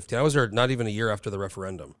 January 15th. I was there not even a year after the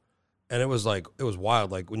referendum. And it was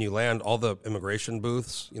wild. Like when you land, all the immigration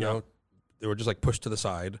booths, they were just pushed to the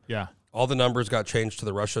side. Yeah. All the numbers got changed to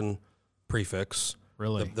the Russian prefix.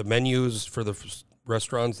 Really? The menus for the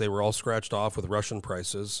restaurants, they were all scratched off with Russian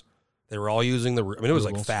prices. They were all using it was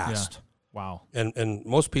fast. Yeah. Wow. And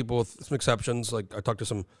most people, with some exceptions, I talked to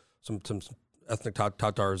some ethnic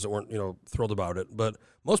Tatars that weren't, thrilled about it. But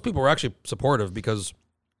most people were actually supportive because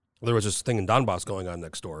there was this thing in Donbass going on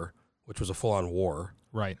next door, which was a full-on war,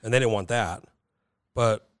 Right. and they didn't want that.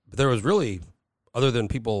 But there was really, other than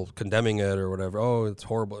people condemning it or whatever, oh, it's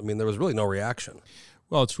horrible. I mean, there was really no reaction.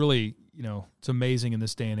 Well, it's really, it's amazing in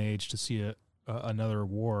this day and age to see another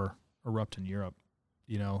war erupt in Europe,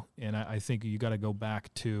 and I think you got to go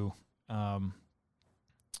back to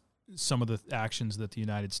some of the actions that the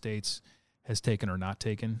United States has taken or not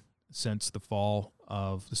taken since the fall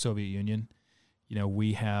of the Soviet Union.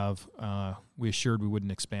 We assured we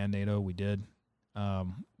wouldn't expand NATO. We did.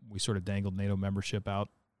 We sort of dangled NATO membership out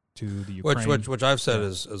to the Ukraine. Which I've said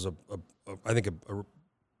is I think a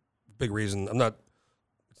big reason. It's not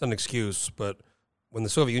an excuse, but when the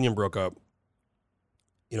Soviet Union broke up,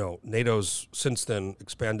 NATO's since then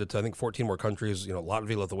expanded to, I think, 14 more countries,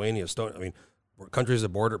 Latvia, Lithuania, Estonia. I mean, countries that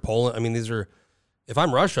border Poland. I mean, these are, if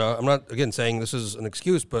I'm Russia, I'm not, again, saying this is an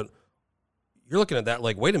excuse, but you're looking at that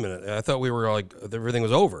like, wait a minute, I thought we were like, everything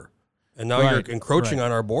was over. And now you're encroaching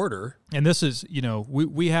on our border. And this is,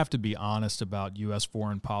 we have to be honest about U.S.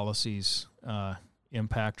 foreign policy's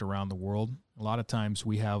impact around the world. A lot of times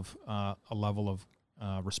we have a level of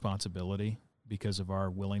responsibility because of our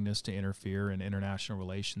willingness to interfere in international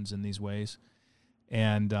relations in these ways.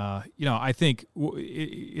 And I think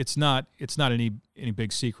it's not any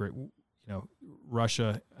big secret.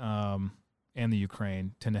 Russia and the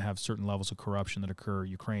Ukraine tend to have certain levels of corruption that occur.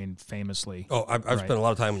 Ukraine famously. Oh, I've spent a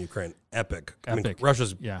lot of time in Ukraine. Epic. I mean,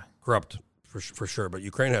 Russia's corrupt for sure, but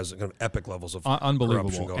Ukraine has kind of epic levels of unbelievable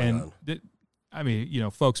corruption going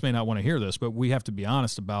on. Folks may not want to hear this, but we have to be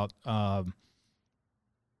honest about, Hunter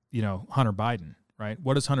Biden. Right?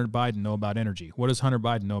 What does Hunter Biden know about energy? What does Hunter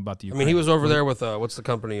Biden know about the Ukraine? I mean, he was over there with, what's the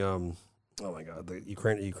company? Oh, my God, the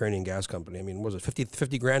Ukrainian gas company. I mean, was it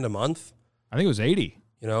 $50,000 a month? I think it was 80.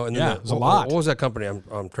 And then it was a lot. What was that company? I'm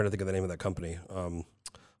trying to think of the name of that company. I'll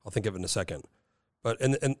think of it in a second. But,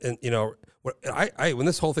 and when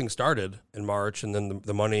this whole thing started in March and then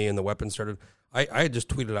the money and the weapons started, I had just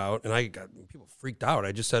tweeted out, and people freaked out.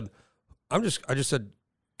 I just said,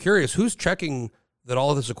 curious, who's checking that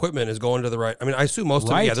all of this equipment is going to the right? I mean, I assume most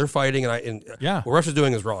of it, they're fighting, what Russia's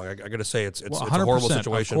doing is wrong. I got to say, it's a horrible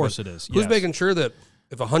situation. Of course it is. Who's making sure that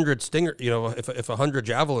if 100 Stinger, if 100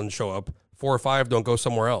 Javelins show up, 4 or 5 don't go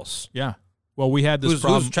somewhere else? Yeah. Well, we had this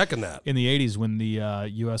problem. Who's checking that? In the 80s when the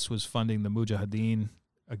U.S. was funding the Mujahideen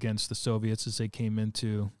against the Soviets as they came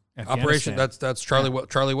into Afghanistan. Operation, that's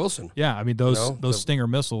Charlie Wilson. Yeah, I mean, those Stinger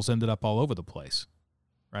missiles ended up all over the place,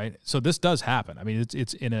 right? So this does happen. I mean,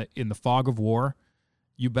 it's in the fog of war.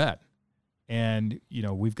 You bet. And,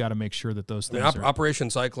 we've got to make sure that those things Operation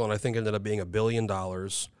Cyclone, I think, ended up being $1 billion to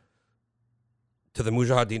the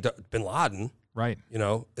Mujahideen, to bin Laden. Right.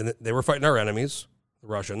 And they were fighting our enemies, the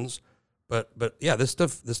Russians. But yeah, this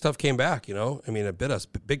stuff came back, I mean, it bit us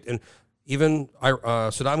big. And even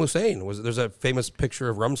Saddam Hussein, there's a famous picture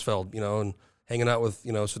of Rumsfeld, and hanging out with,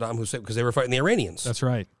 Saddam Hussein because they were fighting the Iranians. That's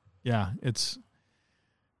right. Yeah. It's,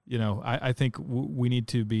 I think we need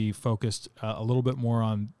to be focused a little bit more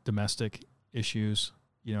on domestic issues.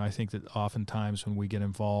 I think that oftentimes when we get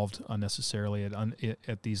involved unnecessarily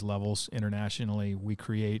at these levels internationally, we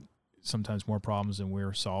create sometimes more problems than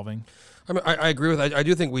we're solving. I mean, I agree with that. I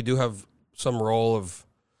do think we do have some role of,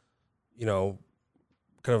 kind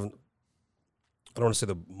of, I don't want to say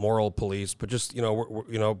the moral police, but just,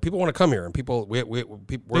 people want to come here and people, we're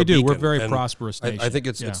they do. We're a very prosperous nation. I think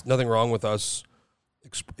it's nothing wrong with us,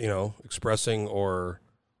 expressing or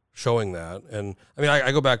showing that. And I mean,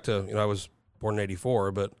 I go back to, I was born in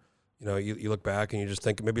 84, but you look back and you just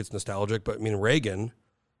think maybe it's nostalgic, but I mean, Reagan,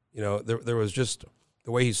 there was just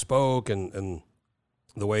the way he spoke and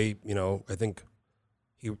the way, I think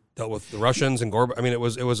he dealt with the Russians and Gorbachev. I mean, it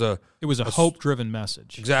was a hope-driven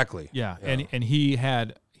message. Exactly. Yeah. And he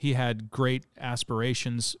had great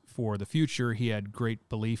aspirations for the future. He had great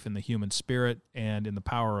belief in the human spirit and in the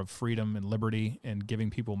power of freedom and liberty and giving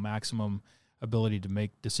people maximum ability to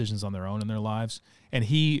make decisions on their own in their lives. And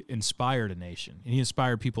he inspired a nation, and he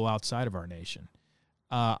inspired people outside of our nation.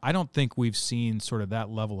 I don't think we've seen sort of that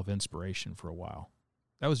level of inspiration for a while.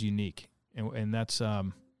 That was unique. And that's, I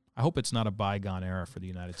hope it's not a bygone era for the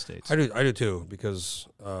United States. I do too, because,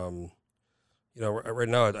 right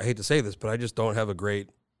now, I hate to say this, but I just don't have a great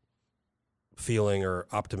feeling or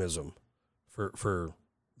optimism for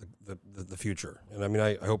the future. And I mean,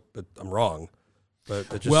 I hope that I'm wrong,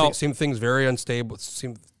 but it just seemed things very unstable.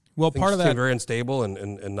 Part of that very unstable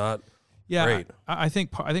and not great. I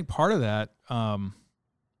think part of that,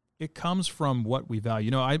 it comes from what we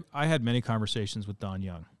value. I had many conversations with Don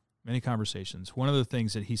Young, many conversations. One of the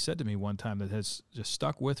things that he said to me one time that has just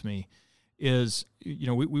stuck with me is,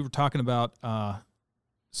 we were talking about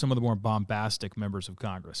some of the more bombastic members of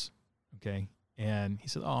Congress. Okay. And he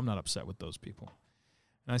said, "Oh, I'm not upset with those people."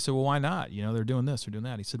 And I said, "Well, why not? You know, they're doing this, they're doing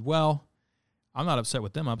that." He said, "Well, I'm not upset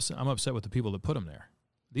with them. I'm upset with the people that put them there.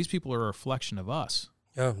 These people are a reflection of us."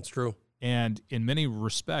 Yeah, it's true. And in many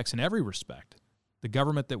respects, in every respect, the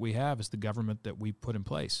government that we have is the government that we put in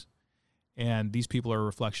place. And these people are a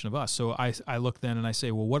reflection of us. So I look then and I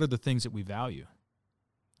say, well, what are the things that we value?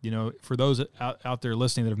 You know, for those out there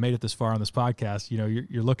listening that have made it this far on this podcast, you know,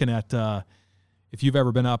 you're looking at, if you've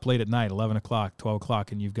ever been up late at night, 11 o'clock, 12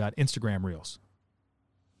 o'clock, and you've got Instagram reels.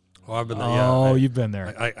 Oh, I've been there. Oh, yeah, you've been there.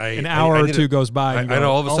 An hour or two goes by. I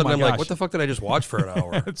know. All of a sudden, "Oh my I'm like, gosh." what the fuck did I just watch for an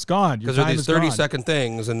hour? It's gone. Because they're these 30-second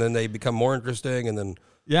things, and then they become more interesting, and then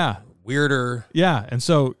weirder. Yeah. And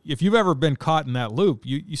so if you've ever been caught in that loop,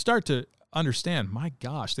 you start to understand, my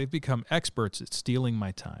gosh, they've become experts at stealing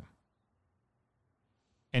my time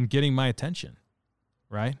and getting my attention,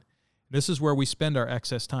 right? This is where we spend our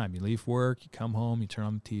excess time. You leave work, you come home, you turn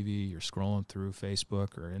on the TV, you're scrolling through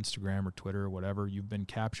Facebook or Instagram or Twitter or whatever. You've been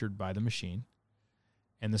captured by the machine,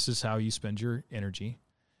 and this is how you spend your energy.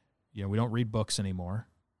 You know, we don't read books anymore.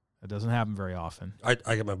 That doesn't happen very often. I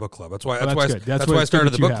get my book club. That's why. That's good. That's why I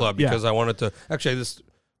started the book club, Yeah. because I wanted to. Actually, this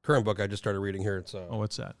current book I just started reading here. It's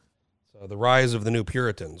what's that? The Rise of the New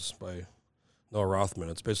Puritans by Noah Rothman.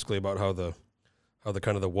 It's basically about how the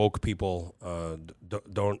kind of the woke people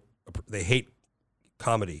they hate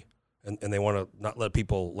comedy and they want to not let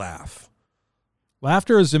people laugh.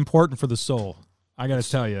 Laughter is important for the soul. I got to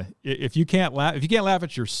tell you, if you can't laugh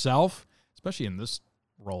at yourself, especially in this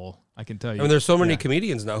role, I can tell you. I mean, there's so many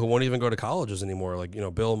comedians now who won't even go to colleges anymore. Like, you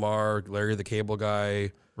know, Bill Maher, Larry the Cable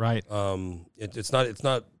Guy. Right. It's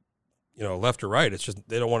not, you know, left or right. It's just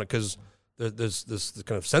they don't want it because there's this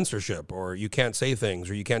kind of censorship, or you can't say things,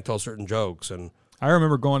 or you can't tell certain jokes. And I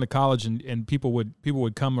remember going to college and people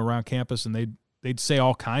would come around campus and they'd say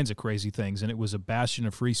all kinds of crazy things, and it was a bastion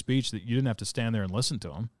of free speech that you didn't have to stand there and listen to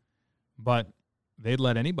them, but they'd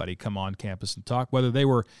let anybody come on campus and talk, whether they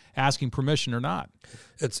were asking permission or not.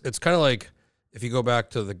 It's kind of like if you go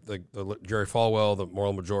back to the Jerry Falwell, the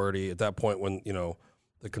moral majority, at that point when, you know,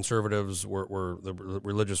 the conservatives were the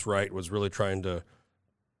religious right was really trying to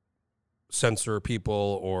censor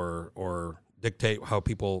people or dictate how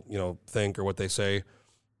people, you know, think or what they say.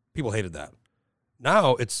 People hated that.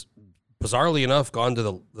 Now it's bizarrely enough gone to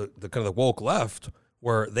the kind of the woke left,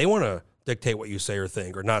 where they want to dictate what you say or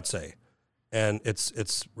think or not say. And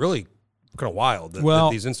it's really kind of wild that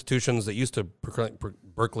these institutions that used to proclaim,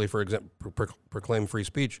 Berkeley, for example, proclaim free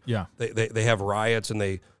speech. Yeah. They have riots and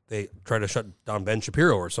they try to shut down Ben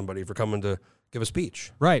Shapiro or somebody for coming to give a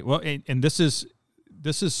speech. Right. Well, and this is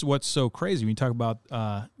what's so crazy when you talk about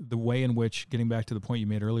the way in which, getting back to the point you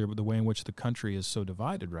made earlier, but the way in which the country is so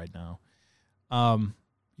divided right now.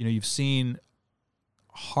 You know, you've seen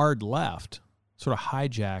hard left sort of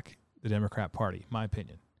hijack the Democrat Party, in my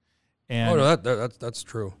opinion. And, that's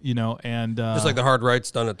true. You know, and just like the hard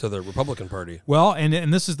right's done it to the Republican Party. Well,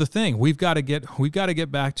 and this is the thing: we've got to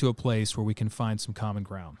get back to a place where we can find some common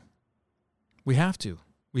ground. We have to.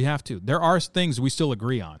 There are things we still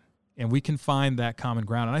agree on, and we can find that common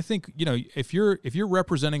ground. And I think, you know, if you're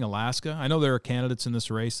representing Alaska, I know there are candidates in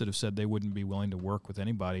this race that have said they wouldn't be willing to work with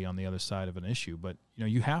anybody on the other side of an issue, but you know,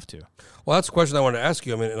 you have to. Well, that's the question I wanted to ask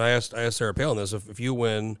you. I mean, and I asked Sarah Palin this: if you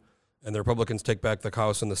win and the Republicans take back the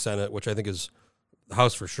House and the Senate, which I think is the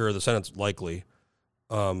House for sure, the Senate's likely,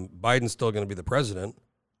 Biden's still going to be the president.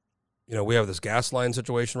 You know, we have this gas line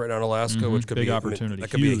situation right now in Alaska, which could big be opportunity. That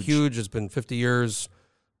could be huge. It's been 50 years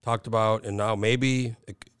talked about, and now maybe,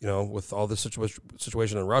 you know, with all this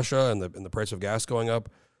situation in Russia and the price of gas going up,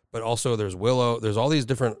 but also there's Willow, there's all these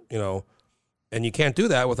different, you know, and you can't do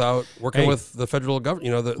that without working with the federal government,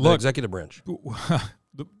 you know, the executive branch.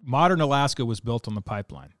 The modern Alaska was built on the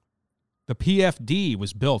pipeline. The PFD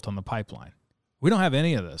was built on the pipeline. We don't have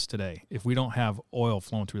any of this today if we don't have oil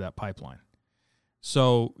flowing through that pipeline.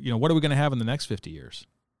 So, you know, what are we going to have in the next 50 years?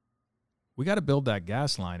 We got to build that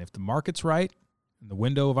gas line. If the market's right and the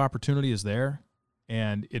window of opportunity is there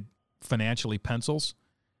and it financially pencils,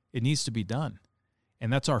 it needs to be done.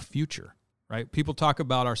 And that's our future, right? People talk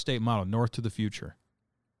about our state motto, North to the Future.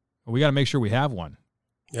 Well, we got to make sure we have one.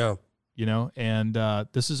 Yeah. You know, and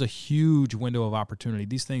this is a huge window of opportunity.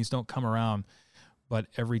 These things don't come around, but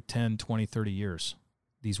every 10, 20, 30 years,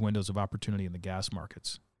 these windows of opportunity in the gas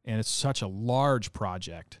markets. And it's such a large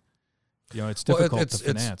project. You know, it's difficult to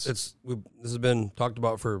finance. This has been talked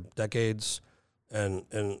about for decades, and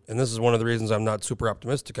this is one of the reasons I'm not super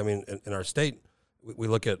optimistic. I mean, in our state, we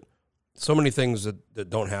look at so many things that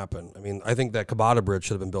don't happen. I mean, I think that Cabada Bridge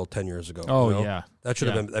should have been built 10 years ago. Oh, you know? yeah. That should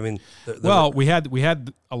have been. I mean, well, we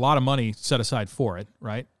had a lot of money set aside for it,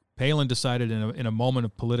 right? Palin decided in a moment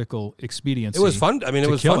of political expediency. It was fun. I mean, it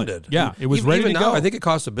was funded. Yeah, it was ready even to now, go. I think it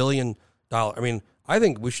cost $1 billion. I mean, I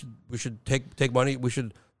think we should take money. We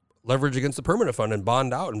should leverage against the permanent fund and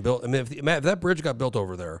bond out and build. I mean, if that bridge got built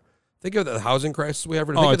over there, think of the housing crisis we have.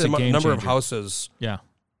 Think of the number of houses. Yeah,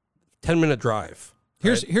 10-minute drive.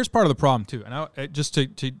 Here's part of the problem too, and just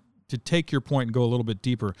to take your point and go a little bit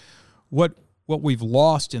deeper, what we've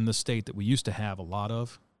lost in the state that we used to have a lot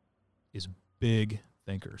of is big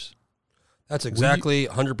thinkers. That's exactly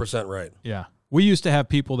 100% right. Yeah. We used to have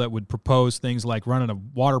people that would propose things like running a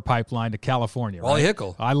water pipeline to California. Wally right?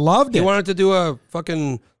 Hickel. I loved it. He wanted to do a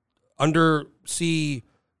fucking undersea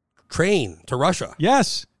train to Russia.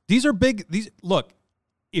 Yes. These are big. Look,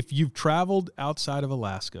 if you've traveled outside of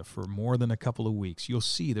Alaska for more than a couple of weeks, you'll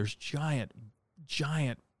see there's giant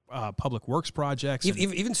public works projects.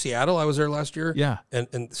 Even Seattle, I was there last year. Yeah.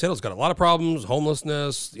 And Seattle's got a lot of problems,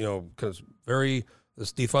 homelessness, because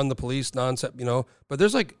this defund the police nonsense, but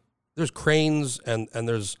there's cranes and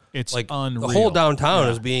there's it's like unreal. The whole downtown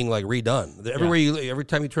is being like redone. Every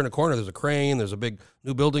time you turn a corner, there's a crane, there's a big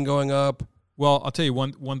new building going up. Well, I'll tell you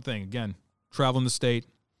one thing. Again, traveling the state,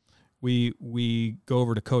 we go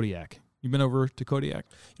over to Kodiak. You've been over to Kodiak?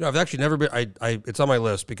 I've actually never been. It's on my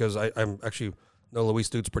list because I'm actually know Louis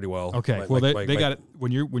Stutes pretty well. Okay, they got it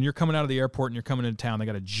when you're coming out of the airport and you're coming into town. They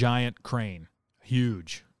got a giant crane,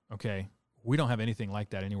 huge. Okay, we don't have anything like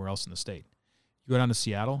that anywhere else in the state. You go down to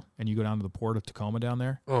Seattle and you go down to the port of Tacoma down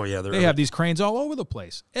there. Oh yeah, they have these cranes all over the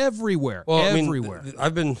place, everywhere. Well, everywhere. I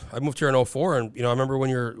moved here in 2004, and I remember when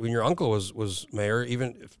your uncle was mayor.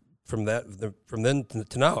 Even from then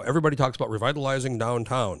to now, everybody talks about revitalizing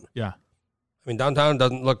downtown. Yeah, I mean downtown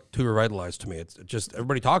doesn't look too revitalized to me. It's just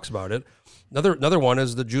everybody talks about it. Another one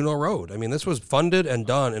is the Juneau Road. I mean, this was funded and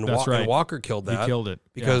done, and, and Walker killed that. He killed it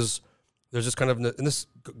because there's just kind of, and this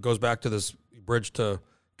goes back to this bridge to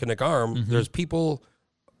Kinnick Arm. Mm-hmm. There's people,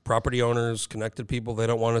 property owners, connected people. They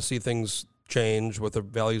don't want to see things change with the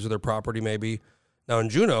values of their property. Maybe now in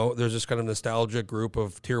Juneau, there's this kind of nostalgic group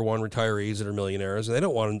of Tier 1 retirees that are millionaires, and they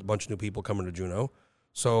don't want a bunch of new people coming to Juneau.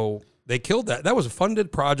 So they killed that. That was a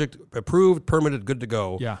funded project, approved, permitted, good to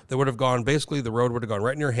go. Yeah, they would have gone. Basically, the road would have gone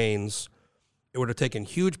right near Haines. It would have taken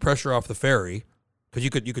huge pressure off the ferry because you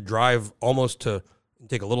could drive almost to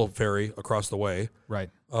take a little ferry across the way. Right.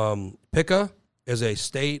 Pica is a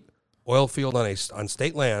state oil field on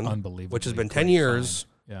state land, unbelievable, which has been 10 years,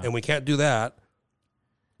 and we can't do that.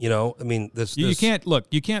 I mean, you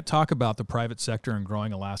can't talk about the private sector and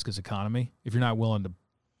growing Alaska's economy if you're not willing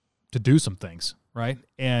to do some things, right?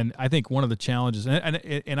 And I think one of the challenges,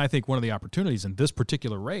 and I think one of the opportunities in this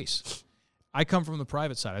particular race, I come from the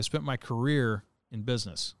private side. I spent my career in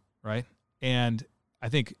business, right? And I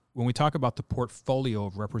think when we talk about the portfolio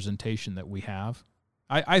of representation that we have,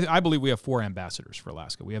 I believe we have 4 ambassadors for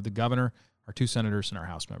Alaska. We have the governor, our 2 senators, and our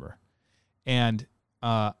House member. And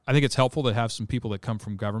I think it's helpful to have some people that come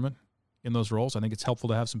from government in those roles. I think it's helpful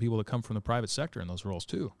to have some people that come from the private sector in those roles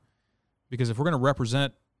too. Because if we're going to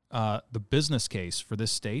represent the business case for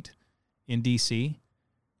this state in D.C.,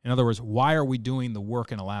 in other words, why are we doing the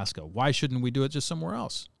work in Alaska? Why shouldn't we do it just somewhere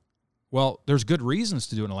else? Well, there's good reasons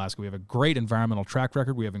to do it in Alaska. We have a great environmental track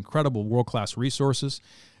record. We have incredible world-class resources.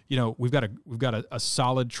 We've got a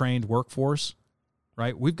solid trained workforce,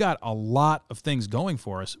 right? We've got a lot of things going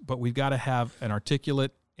for us, but we've got to have an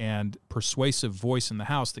articulate and persuasive voice in the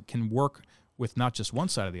House that can work with not just one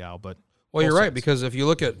side of the aisle, but well, you're sides. right, because if you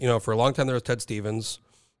look at, for a long time there was Ted Stevens,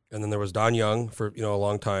 and then there was Don Young for, a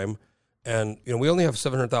long time. And, we only have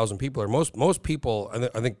 700,000 people. Or most people,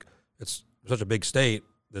 I think it's such a big state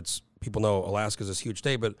that's people know Alaska is this huge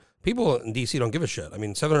state, but people in D.C. don't give a shit. I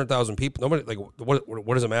mean, 700,000 people, nobody, like,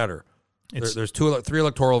 what does it matter? There's 3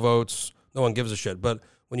 electoral votes. No one gives a shit. But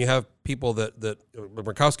when you have people that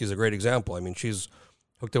Murkowski is a great example. I mean, she's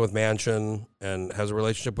hooked in with Manchin and has a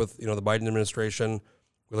relationship with, the Biden administration.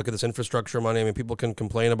 We look at this infrastructure money. I mean, people can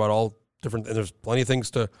complain about all different, and there's plenty of things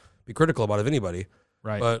to be critical about of anybody.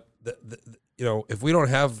 Right. But, if we don't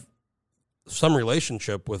have some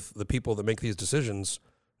relationship with the people that make these decisions,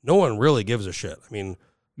 no one really gives a shit. I mean,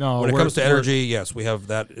 when it comes to energy, yes, we have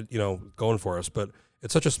that, going for us. But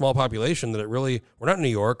it's such a small population that we're not New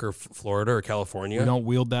York or Florida or California. We don't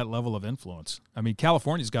wield that level of influence. I mean,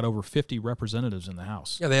 California's got over 50 representatives in the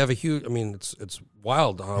House. Yeah, they have a huge, it's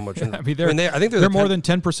wild how much. I think they're more than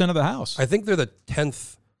 10% of the House. I think they're the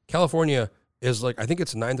 10th. California is I think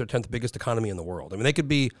it's 9th or 10th biggest economy in the world. I mean, they could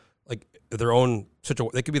be like their own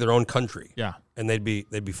they could be their own country. Yeah. And they'd be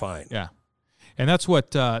fine. Yeah. And that's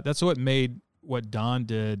what made what Don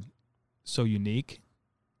did so unique,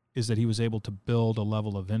 is that he was able to build a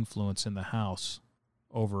level of influence in the House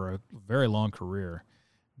over a very long career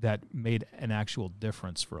that made an actual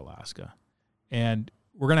difference for Alaska. And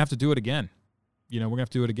we're going to have to do it again. We're going to have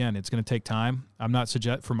to do it again. It's going to take time. I'm not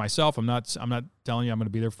for myself. I'm not telling you I'm going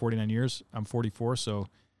to be there for 49 years. I'm 44, so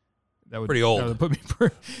that would pretty old. That would put me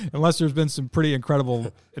unless there's been some pretty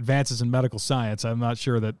incredible advances in medical science. I'm not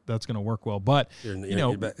sure that that's going to work well. But you're into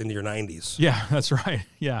your 90s. Yeah, that's right.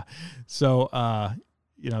 Yeah, so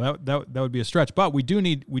that would be a stretch. But we do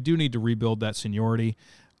need to rebuild that seniority.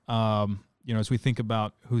 As we think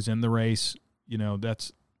about who's in the race,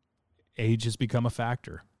 that's age has become a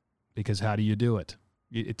factor, because how do you do it?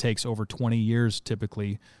 It takes over 20 years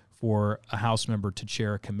typically for a House member to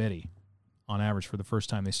chair a committee, on average, for the first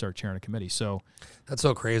time they start chairing a committee. So that's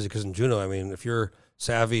so crazy, because in Juneau, I mean, if you're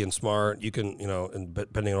savvy and smart, you can, and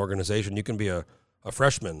depending on organization, you can be a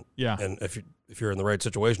freshman. Yeah. And if you're in the right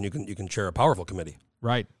situation, you can chair a powerful committee.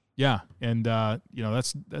 Right. Yeah. And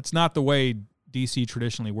that's not the way DC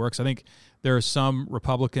traditionally works. I think there are some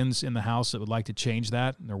Republicans in the House that would like to change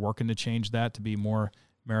that, and they're working to change that to be more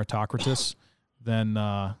meritocratic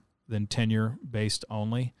than tenure based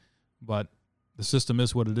only. But the system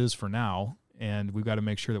is what it is for now, and we've got to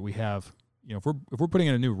make sure that we have, if we're putting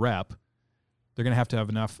in a new rep, they're going to have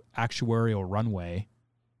enough actuarial runway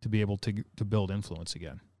to be able to build influence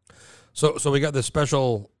again. So we got this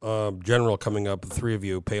special general coming up, the three of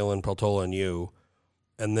you, Palin, Peltola, and you,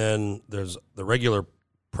 and then there's the regular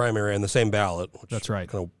primary and the same ballot. Which That's right.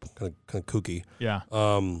 Kind of kooky. Yeah.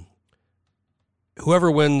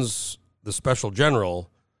 Whoever wins the special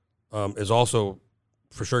general is also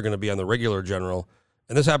for sure going to be on the regular general.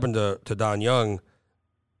 And this happened to Don Young.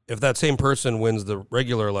 If that same person wins the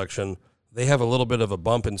regular election, they have a little bit of a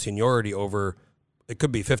bump in seniority over, it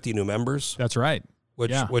could be 50 new members. That's right.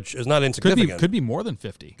 Which is not insignificant. Could be more than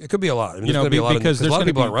 50. It could be a lot. I mean, there's going to be a lot because a lot of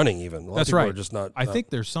people aren't running even. A lot of people are just not. I think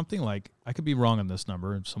there's something like, I could be wrong on this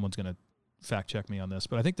number, and someone's going to fact check me on this,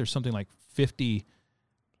 but I think there's something like 50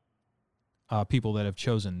 people that have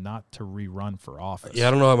chosen not to rerun for office. Yeah,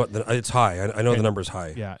 I don't know about it's high. I know the number's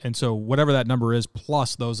high. Yeah, and so whatever that number is,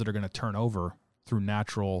 plus those that are going to turn over through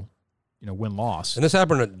natural, win-loss. And this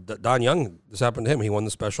happened to Don Young. This happened to him. He won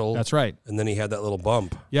the special. That's right. And then he had that little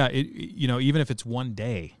bump. Yeah, even if it's one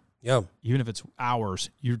day, yeah, even if it's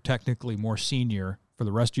hours, you're technically more senior for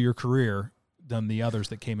the rest of your career than the others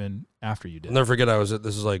that came in after you did. I'll never forget,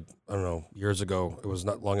 this is like, I don't know, years ago. It was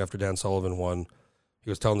not long after Dan Sullivan won. He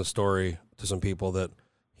was telling the story to some people that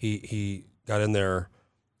he got in there,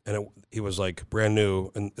 and he was like brand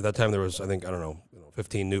new. And at that time there was, I think,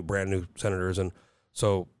 15 brand new senators. And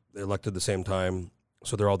so they elected the same time.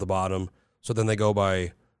 So they're all at the bottom. So then they go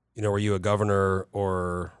by, were you a governor,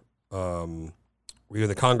 or were you in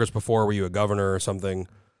the Congress before? Were you a governor or something?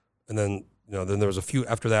 And then, then there was a few,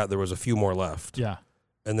 after that, there was a few more left. Yeah.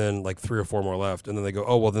 And then like 3 or 4 more left. And then they go,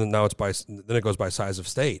 oh, well, then now then it goes by size of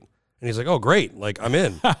state. And he's like, oh, great. Like, I'm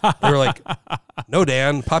in. And they were like, no,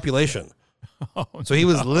 Dan, population. Oh, so he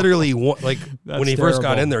was literally, when he first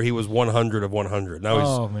got terrible. in there, he was 100 of 100.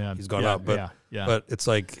 Now he's gone up. But but it's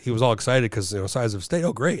like he was all excited because, size of state.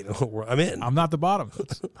 Oh, great. I'm in. I'm not the bottom.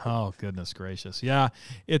 Oh, goodness gracious. Yeah,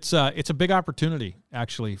 it's a big opportunity,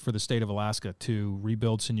 actually, for the state of Alaska to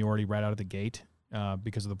rebuild seniority right out of the gate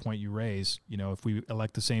because of the point you raise. If we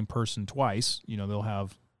elect the same person twice, they'll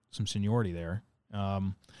have some seniority there.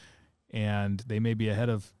 And they may be ahead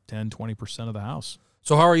of 10, 20% of the House.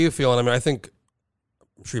 So how are you feeling? I mean,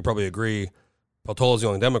 I'm sure you probably agree, Peltola's the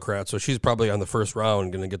only Democrat, so she's probably on the first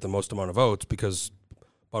round going to get the most amount of votes because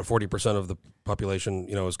about 40% of the population,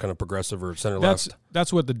 is kind of progressive or center-left.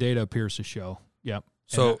 That's what the data appears to show. Yep.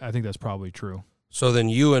 So I think that's probably true. So then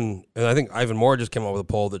you and I think Ivan Moore just came out with a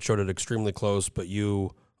poll that showed it extremely close, but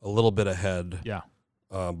you a little bit ahead. Yeah.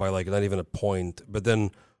 By like not even a point. But then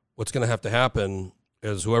what's going to have to happen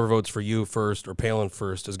is whoever votes for you first or Palin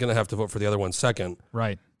first is going to have to vote for the other one second,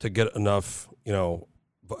 right? To get enough,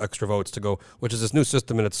 extra votes to go. Which is this new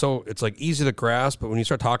system, and it's like easy to grasp, but when you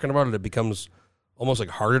start talking about it, it becomes almost like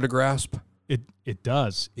harder to grasp. It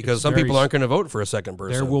does, because some people aren't going to vote for a second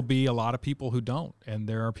person. There will be a lot of people who don't, and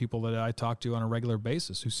there are people that I talk to on a regular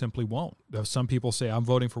basis who simply won't. Some people say I'm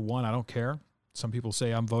voting for one, I don't care. Some people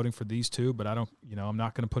say I'm voting for these two, but I don't, I'm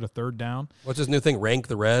not going to put a third down. What's this new thing? Rank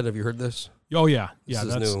the red. Have you heard this? Oh yeah,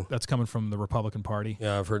 that's coming from the Republican Party.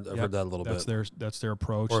 Yeah, I've heard that a little bit. That's their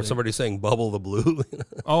approach. Or somebody saying bubble the blue.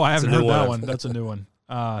 Oh, I haven't heard that one. That's a new one.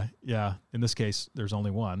 Yeah. In this case, there's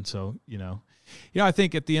only one, so I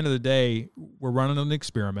think at the end of the day, we're running an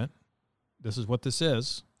experiment. This is what this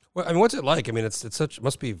is. Well, I mean, what's it like? I mean, it's such, it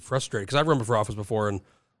must be frustrating because I've run for office before and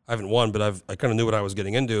I haven't won, but I kind of knew what I was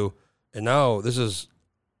getting into, and now this is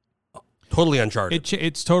totally uncharted.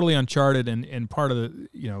 It's totally uncharted, and part of the,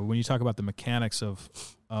 when you talk about the mechanics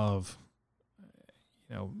of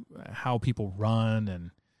how people run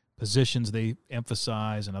and positions they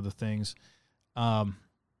emphasize and other things,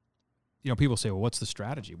 people say, well, what's the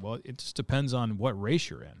strategy? Well, it just depends on what race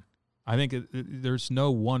you're in. I think there's no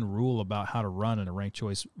one rule about how to run in a ranked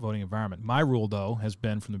choice voting environment. My rule, though, has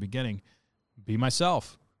been from the beginning, be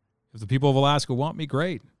myself. If the people of Alaska want me,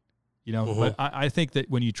 great. But I think that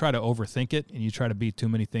when you try to overthink it and you try to be too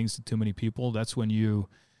many things to too many people, that's when you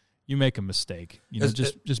make a mistake.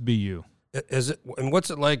 Just be you. Is it? And what's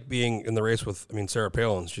it like being in the race with? I mean, Sarah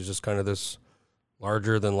Palin. She's just kind of this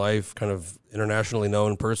larger than life, kind of internationally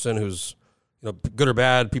known person who's, good or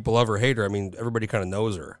bad. People love her, hate her. I mean, everybody kind of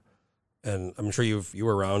knows her. And I'm sure you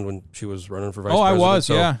were around when she was running for vice president. Oh, I was,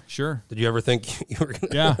 so yeah, sure. Did you ever think you were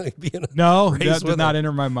going to be in a No, race that with did not her?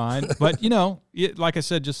 enter my mind. But, like I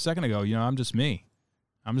said just a second ago, I'm just me.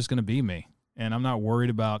 I'm just going to be me. And I'm not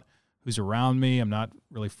worried about who's around me. I'm not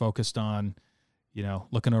really focused on,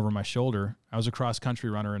 looking over my shoulder. I was a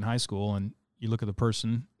cross-country runner in high school, and you look at the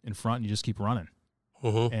person in front and you just keep running.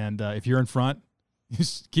 Mm-hmm. And if you're in front,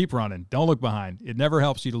 just keep running. Don't look behind. It never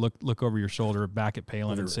helps you to look over your shoulder back at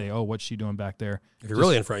Palin and say, "Oh, what's she doing back there?" If you're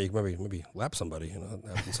really in front, you can maybe lap somebody.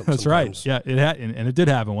 That's right. Yeah, and it did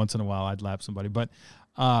happen once in a while. I'd lap somebody, but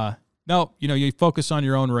no, you focus on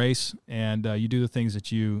your own race and you do the things that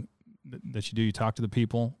you do. You talk to the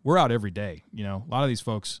people. We're out every day. A lot of these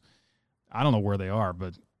folks, I don't know where they are,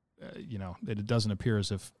 but it doesn't appear as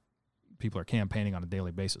if people are campaigning on a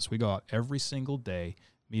daily basis. We go out every single day,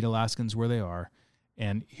 meet Alaskans where they are,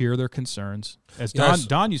 and hear their concerns. As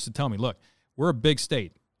Don used to tell me, look, we're a big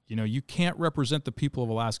state. You can't represent the people of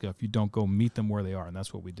Alaska if you don't go meet them where they are, and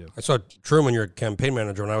that's what we do. I saw Truman, your campaign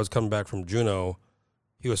manager, when I was coming back from Juneau.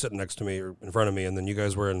 He was sitting next to me or in front of me, and then you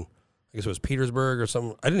guys were in, I guess it was Petersburg or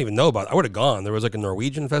something. I didn't even know about it. I would have gone. There was like a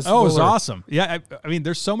Norwegian festival. Oh, it was awesome. Yeah, I mean,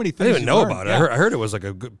 there's so many I things. didn't even know learn. about it. Yeah. I heard it was like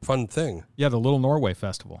a good, fun thing. Yeah, the Little Norway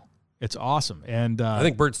Festival. It's awesome. And I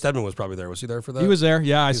think Bert Stedman was probably there. Was he there for that? he was there.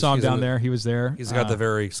 Yeah, I saw him he's down there. He was there. He's got the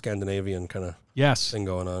very Scandinavian kind of thing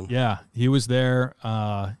going on. Yeah, he was there.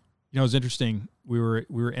 It was interesting. We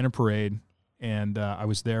were in a parade, and I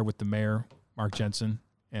was there with the mayor, Mark Jensen,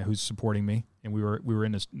 who's supporting me. And we were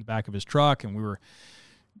in the back of his truck, and we were,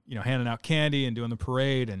 handing out candy and doing the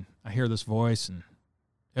parade. And I hear this voice, and,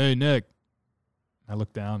 "Hey, Nick." I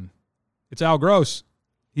look down. It's Al Gross.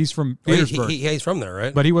 He's from Petersburg. He's from there,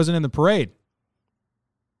 right? But he wasn't in the parade.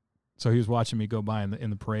 So he was watching me go by in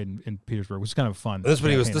the parade in Petersburg, which is kind of fun. And this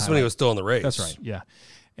when he was still in the race. That's right. Yeah.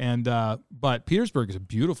 And but Petersburg is a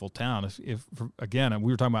beautiful town. If again,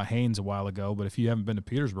 we were talking about Haines a while ago, but if you haven't been to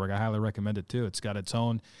Petersburg, I highly recommend it too. It's got its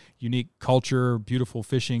own unique culture, beautiful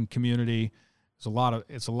fishing community. It's a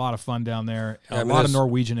lot of fun down there. A lot of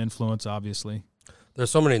Norwegian influence, obviously. There's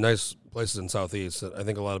so many nice places in Southeast that I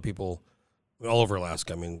think a lot of people all over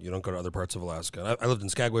Alaska. I mean, you don't go to other parts of Alaska. I lived in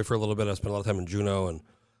Skagway for a little bit. I spent a lot of time in Juneau, and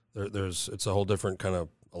it's a whole different kind of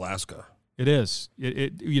Alaska. It is.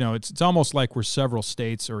 It's almost like we're several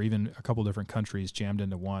states or even a couple different countries jammed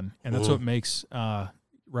into one, and that's what makes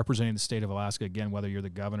representing the state of Alaska, again, whether you're the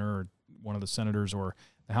governor or one of the senators or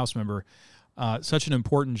the House member, such an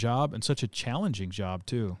important job and such a challenging job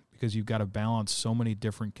too, because you've got to balance so many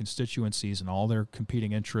different constituencies and all their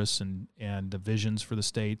competing interests and the visions for the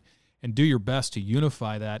state, and do your best to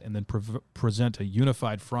unify that and then present a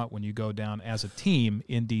unified front when you go down as a team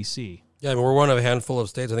in D.C. Yeah, I mean, we're one of a handful of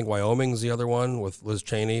states. I think Wyoming's the other one with Liz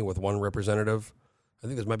Cheney with one representative. I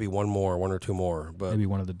think there might be one or two more. But maybe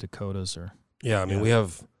one of the Dakotas or... Yeah, I mean, we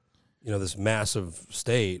have, this massive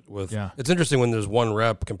state with... Yeah. It's interesting when there's one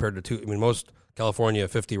rep compared to two. I mean, most California,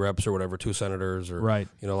 50 reps or whatever, 2 senators. Or, right.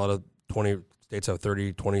 A lot of 20 states have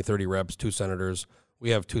 30 reps, 2 senators.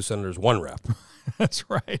 We have 2 senators, 1 rep. That's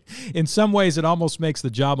right. In some ways, it almost makes the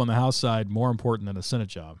job on the House side more important than a Senate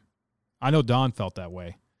job. I know Don felt that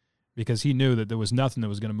way because he knew that there was nothing that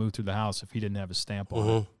was going to move through the House if he didn't have a stamp on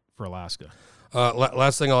it for Alaska.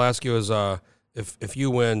 Last thing I'll ask you is if you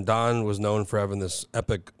win, Don was known for having this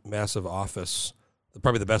epic, massive office,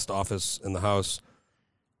 probably the best office in the House.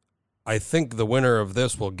 I think the winner of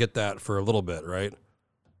this will get that for a little bit, right?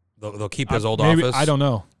 They'll keep his old office. I don't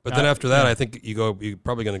know. But then after that, I think you're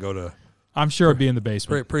probably going to go to... I'm sure it'd be in the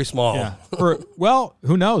basement. Pretty small. Yeah. Well,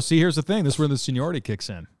 who knows? See, here's the thing. This is where the seniority kicks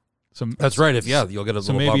in. That's right. You'll get a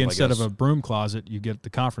so little maybe bump, instead of a broom closet, you get the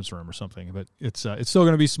conference room or something. But it's still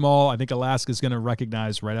going to be small. I think Alaska's going to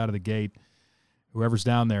recognize right out of the gate, whoever's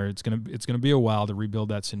down there, it's going to be a while to rebuild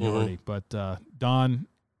that seniority. But Don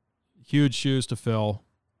huge shoes to fill,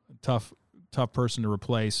 tough person to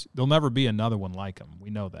replace. There'll never be another one like him. We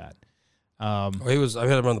know that. I've had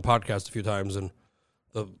him on the podcast a few times, and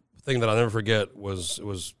the thing that I'll never forget was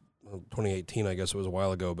 2018, I guess it was a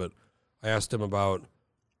while ago, but I asked him about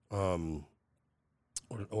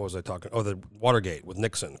what was I talking? Oh, the Watergate with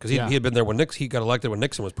Nixon, because he had been there when he got elected when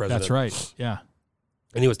Nixon was president. That's right. Yeah.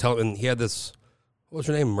 And he was telling, and he had this. What was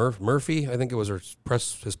her name? Murphy, I think it was his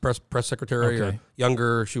press secretary. Okay. Or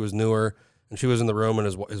younger, she was newer, and she was in the room, and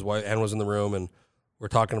his wife Ann was in the room, and we're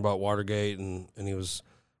talking about Watergate, and he was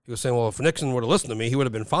saying, well, if Nixon would have listened to me, he would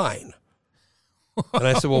have been fine. And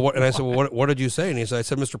I said, well, what did you say? And he said, I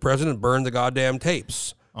said, Mr. President, burn the goddamn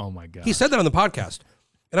tapes. Oh my God. He said that on the podcast,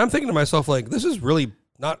 and I'm thinking to myself, like, this is really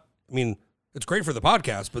not. I mean, it's great for the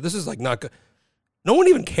podcast, but this is like not good. No one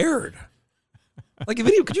even cared. Like,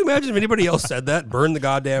 could you imagine if anybody else said that? Burn the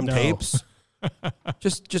goddamn tapes.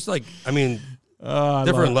 Just like, I mean,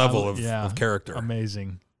 different level of character.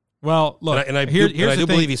 Amazing. Well, look, and I do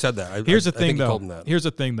believe he said that. Here's the I think thing, though. He told him that. Here's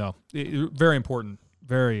the thing, though. Very important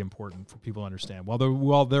for people to understand.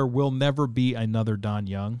 While there will never be another Don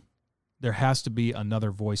Young, there has to be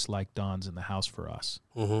another voice like Don's in the House for us.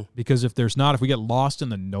 Mm-hmm. Because if there's not, if we get lost in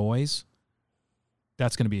the noise,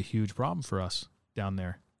 that's going to be a huge problem for us down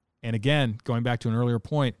there. And again, going back to an earlier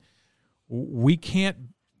point, we can't.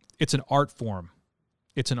 It's an art form.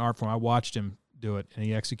 It's an art form. I watched him do it, and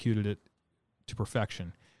he executed it to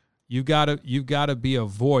perfection. You've got to be a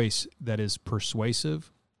voice that is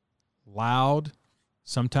persuasive, loud,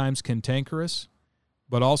 sometimes cantankerous,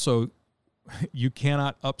 but also you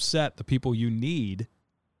cannot upset the people you need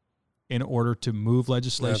in order to move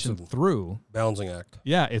legislation through. Balancing act.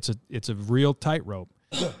 Yeah, it's a real tightrope.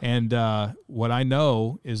 And what I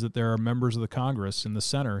know is that there are members of the Congress in the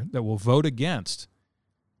center that will vote against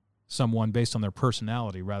someone based on their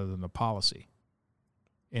personality rather than the policy.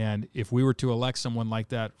 And if we were to elect someone like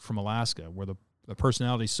that from Alaska, where the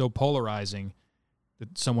personality is so polarizing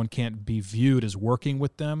that someone can't be viewed as working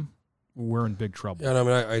with them, we're in big trouble. Yeah, I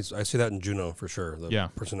mean, I see that in Juneau for sure. The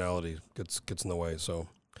personality gets in the way. So,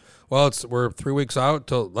 well, we're less than 3 weeks out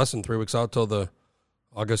till the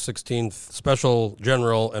August 16th special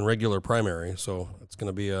general and regular primary. So it's going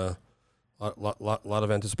to be a lot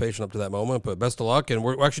of anticipation up to that moment. But best of luck, and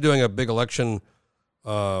we're actually doing a big election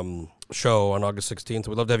show on August 16th.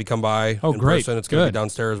 We'd love to have you come by in person. It's going to be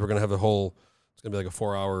downstairs. We're going to have it's going to be like a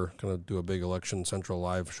 4-hour, going to do a big election central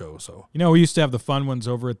live show. So, we used to have the fun ones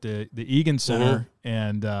over at the Egan Center,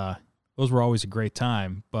 and those were always a great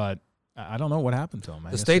time, but I don't know what happened to them.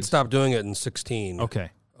 The state stopped doing it in 2016. Okay.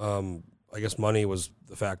 I guess money was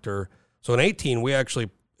the factor. So in 2018, we actually,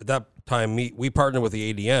 at that time, we partnered with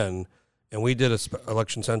the ADN, and we did a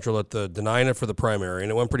election central at the Denina for the primary,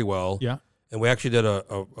 and it went pretty well. Yeah. And we actually did a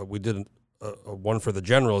one for the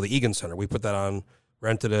general, the Egan Center. We put that on,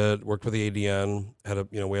 rented it, worked with the ADN,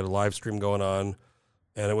 we had a live stream going on,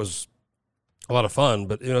 and it was a lot of fun.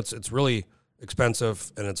 But it's really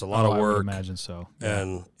expensive, and it's a lot of work. I would imagine so. Yeah.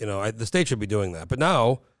 And the state should be doing that. But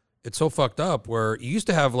now it's so fucked up where you used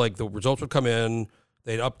to have like the results would come in,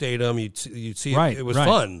 they'd update them, you'd see it was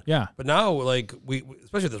fun. Yeah. But now like we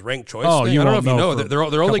especially this ranked choice thing, I don't know if you know that they're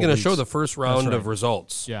only going to show the first round of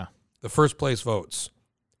results. Yeah. The first place votes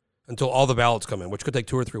until all the ballots come in, which could take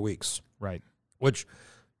 2 or 3 weeks. Right. Which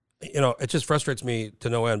it just frustrates me to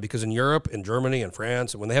no end because in Europe, in Germany, and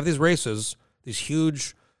France, when they have these races, these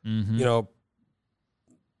huge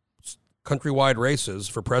countrywide races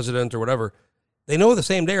for president or whatever, they know the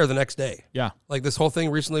same day or the next day. Yeah. Like this whole thing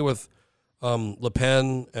recently with Le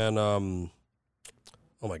Pen and, oh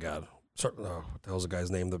my God. What the hell's the guy's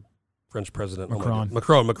name? The French president. Macron.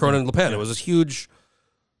 Macron and Le Pen. Yeah. It was this huge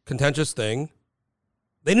contentious thing.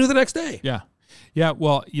 They knew the next day. Yeah. Yeah.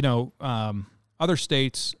 Well, other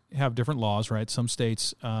states have different laws, right? Some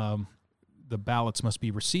states, the ballots must be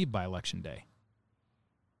received by election day.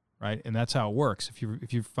 Right, and that's how it works. If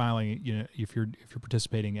you're filing, if you're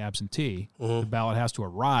participating absentee, the ballot has to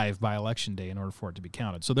arrive by election day in order for it to be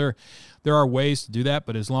counted. So there are ways to do that,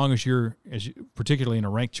 but as long as particularly in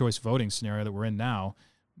a ranked choice voting scenario that we're in now,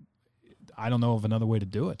 I don't know of another way to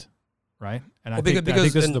do it. Right, and I think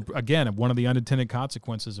this is again one of the unintended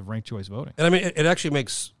consequences of ranked choice voting. And I mean, it actually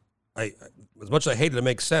makes as much as I hate it, it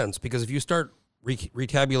makes sense because if you start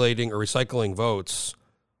retabulating or recycling votes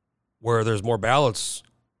where there's more ballots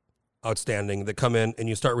outstanding that come in and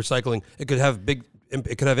you start recycling, it could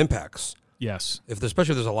have impacts. Yes.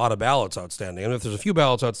 Especially if there's a lot of ballots outstanding. And if there's a few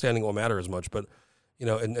ballots outstanding, it won't matter as much. But,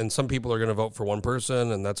 and some people are going to vote for one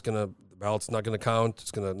person and the ballot's not going to count. It's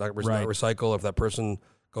going to not recycle if that person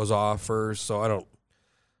goes off first. So I don't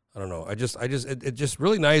know. It's just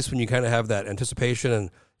really nice when you kind of have that anticipation and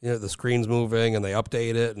the screen's moving and they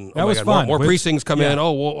update it, and That was fun. More precincts come in.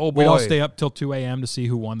 Oh boy, we'd all stay up till 2 a.m. to see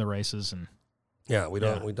who won the races, and we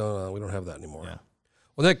don't have that anymore. Yeah.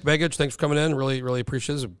 Well, Nick Begich, thanks for coming in. Really, really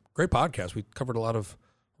appreciate it. It's a great podcast. We covered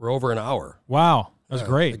we're over an hour. Wow, that was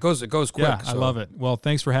great. It goes quick. Yeah, I love it. Well,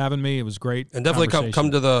 thanks for having me. It was great. And definitely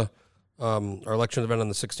come to the our election event on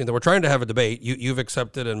the 16th. We're trying to have a debate. You've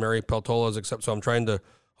accepted, and Mary Peltola has accepted. So I'm trying to.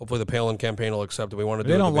 Hopefully, the Palin campaign will accept it. We want to do.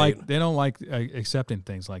 They don't like accepting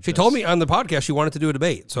things like. She this. told me on the podcast she wanted to do a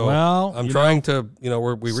debate. So I'm trying to.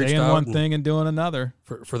 We reached saying out. one thing and doing another.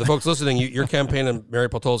 For the folks listening, your campaign and Mary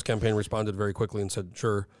Peltola's campaign responded very quickly and said,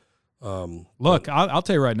 "Sure." Look, I'll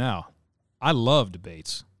tell you right now, I love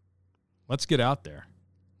debates. Let's get out there.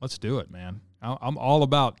 Let's do it, man. I'm all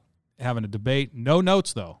about having a debate. No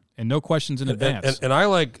notes though, and no questions in advance. And I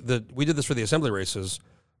like that we did this for the assembly races.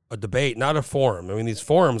 A debate, not a forum. I mean, these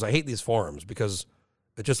forums, I hate these forums because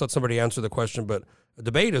it just lets somebody answer the question. But a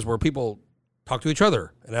debate is where people talk to each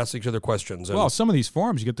other and ask each other questions. And, well, some of these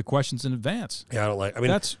forums, you get the questions in advance. Yeah, I don't like. I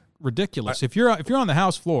mean, that's ridiculous. If you're on the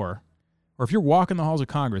House floor, or if you're walking the halls of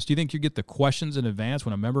Congress, do you think you get the questions in advance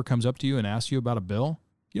when a member comes up to you and asks you about a bill?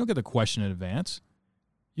 You don't get the question in advance.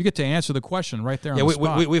 You get to answer the question right there on the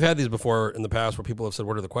spot. We've had these before in the past where people have said,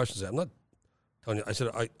 "What are the questions?" I'm not telling you. I said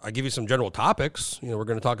I give you some general topics. We're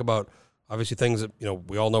going to talk about obviously things that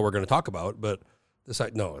we all know we're going to talk about, but this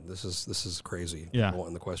is crazy. Yeah,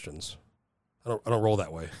 wanting the questions. I don't roll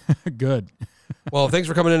that way. Good. Well, thanks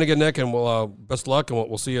for coming in again, Nick, and we'll best of luck, and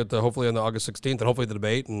we'll see you at hopefully on the August 16th, and hopefully the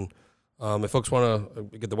debate. And if folks want to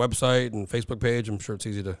get the website and Facebook page, I'm sure it's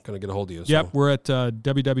easy to kind of get a hold of you. Yep, we're at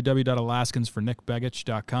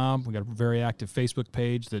www.alaskansfornickbegich.com. We got a very active Facebook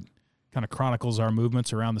page that kind of chronicles our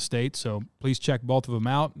movements around the state. So please check both of them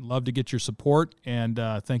out. Love to get your support, and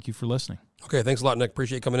thank you for listening. Okay, thanks a lot, Nick.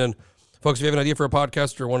 Appreciate you coming in. Folks, if you have an idea for a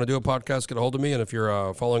podcast or want to do a podcast, get a hold of me. And if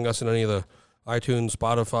you're following us in any of the iTunes,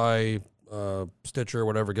 Spotify, Stitcher,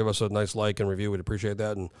 whatever, give us a nice like and review. We'd appreciate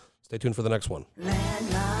that. And stay tuned for the next one.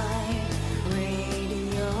 Landline.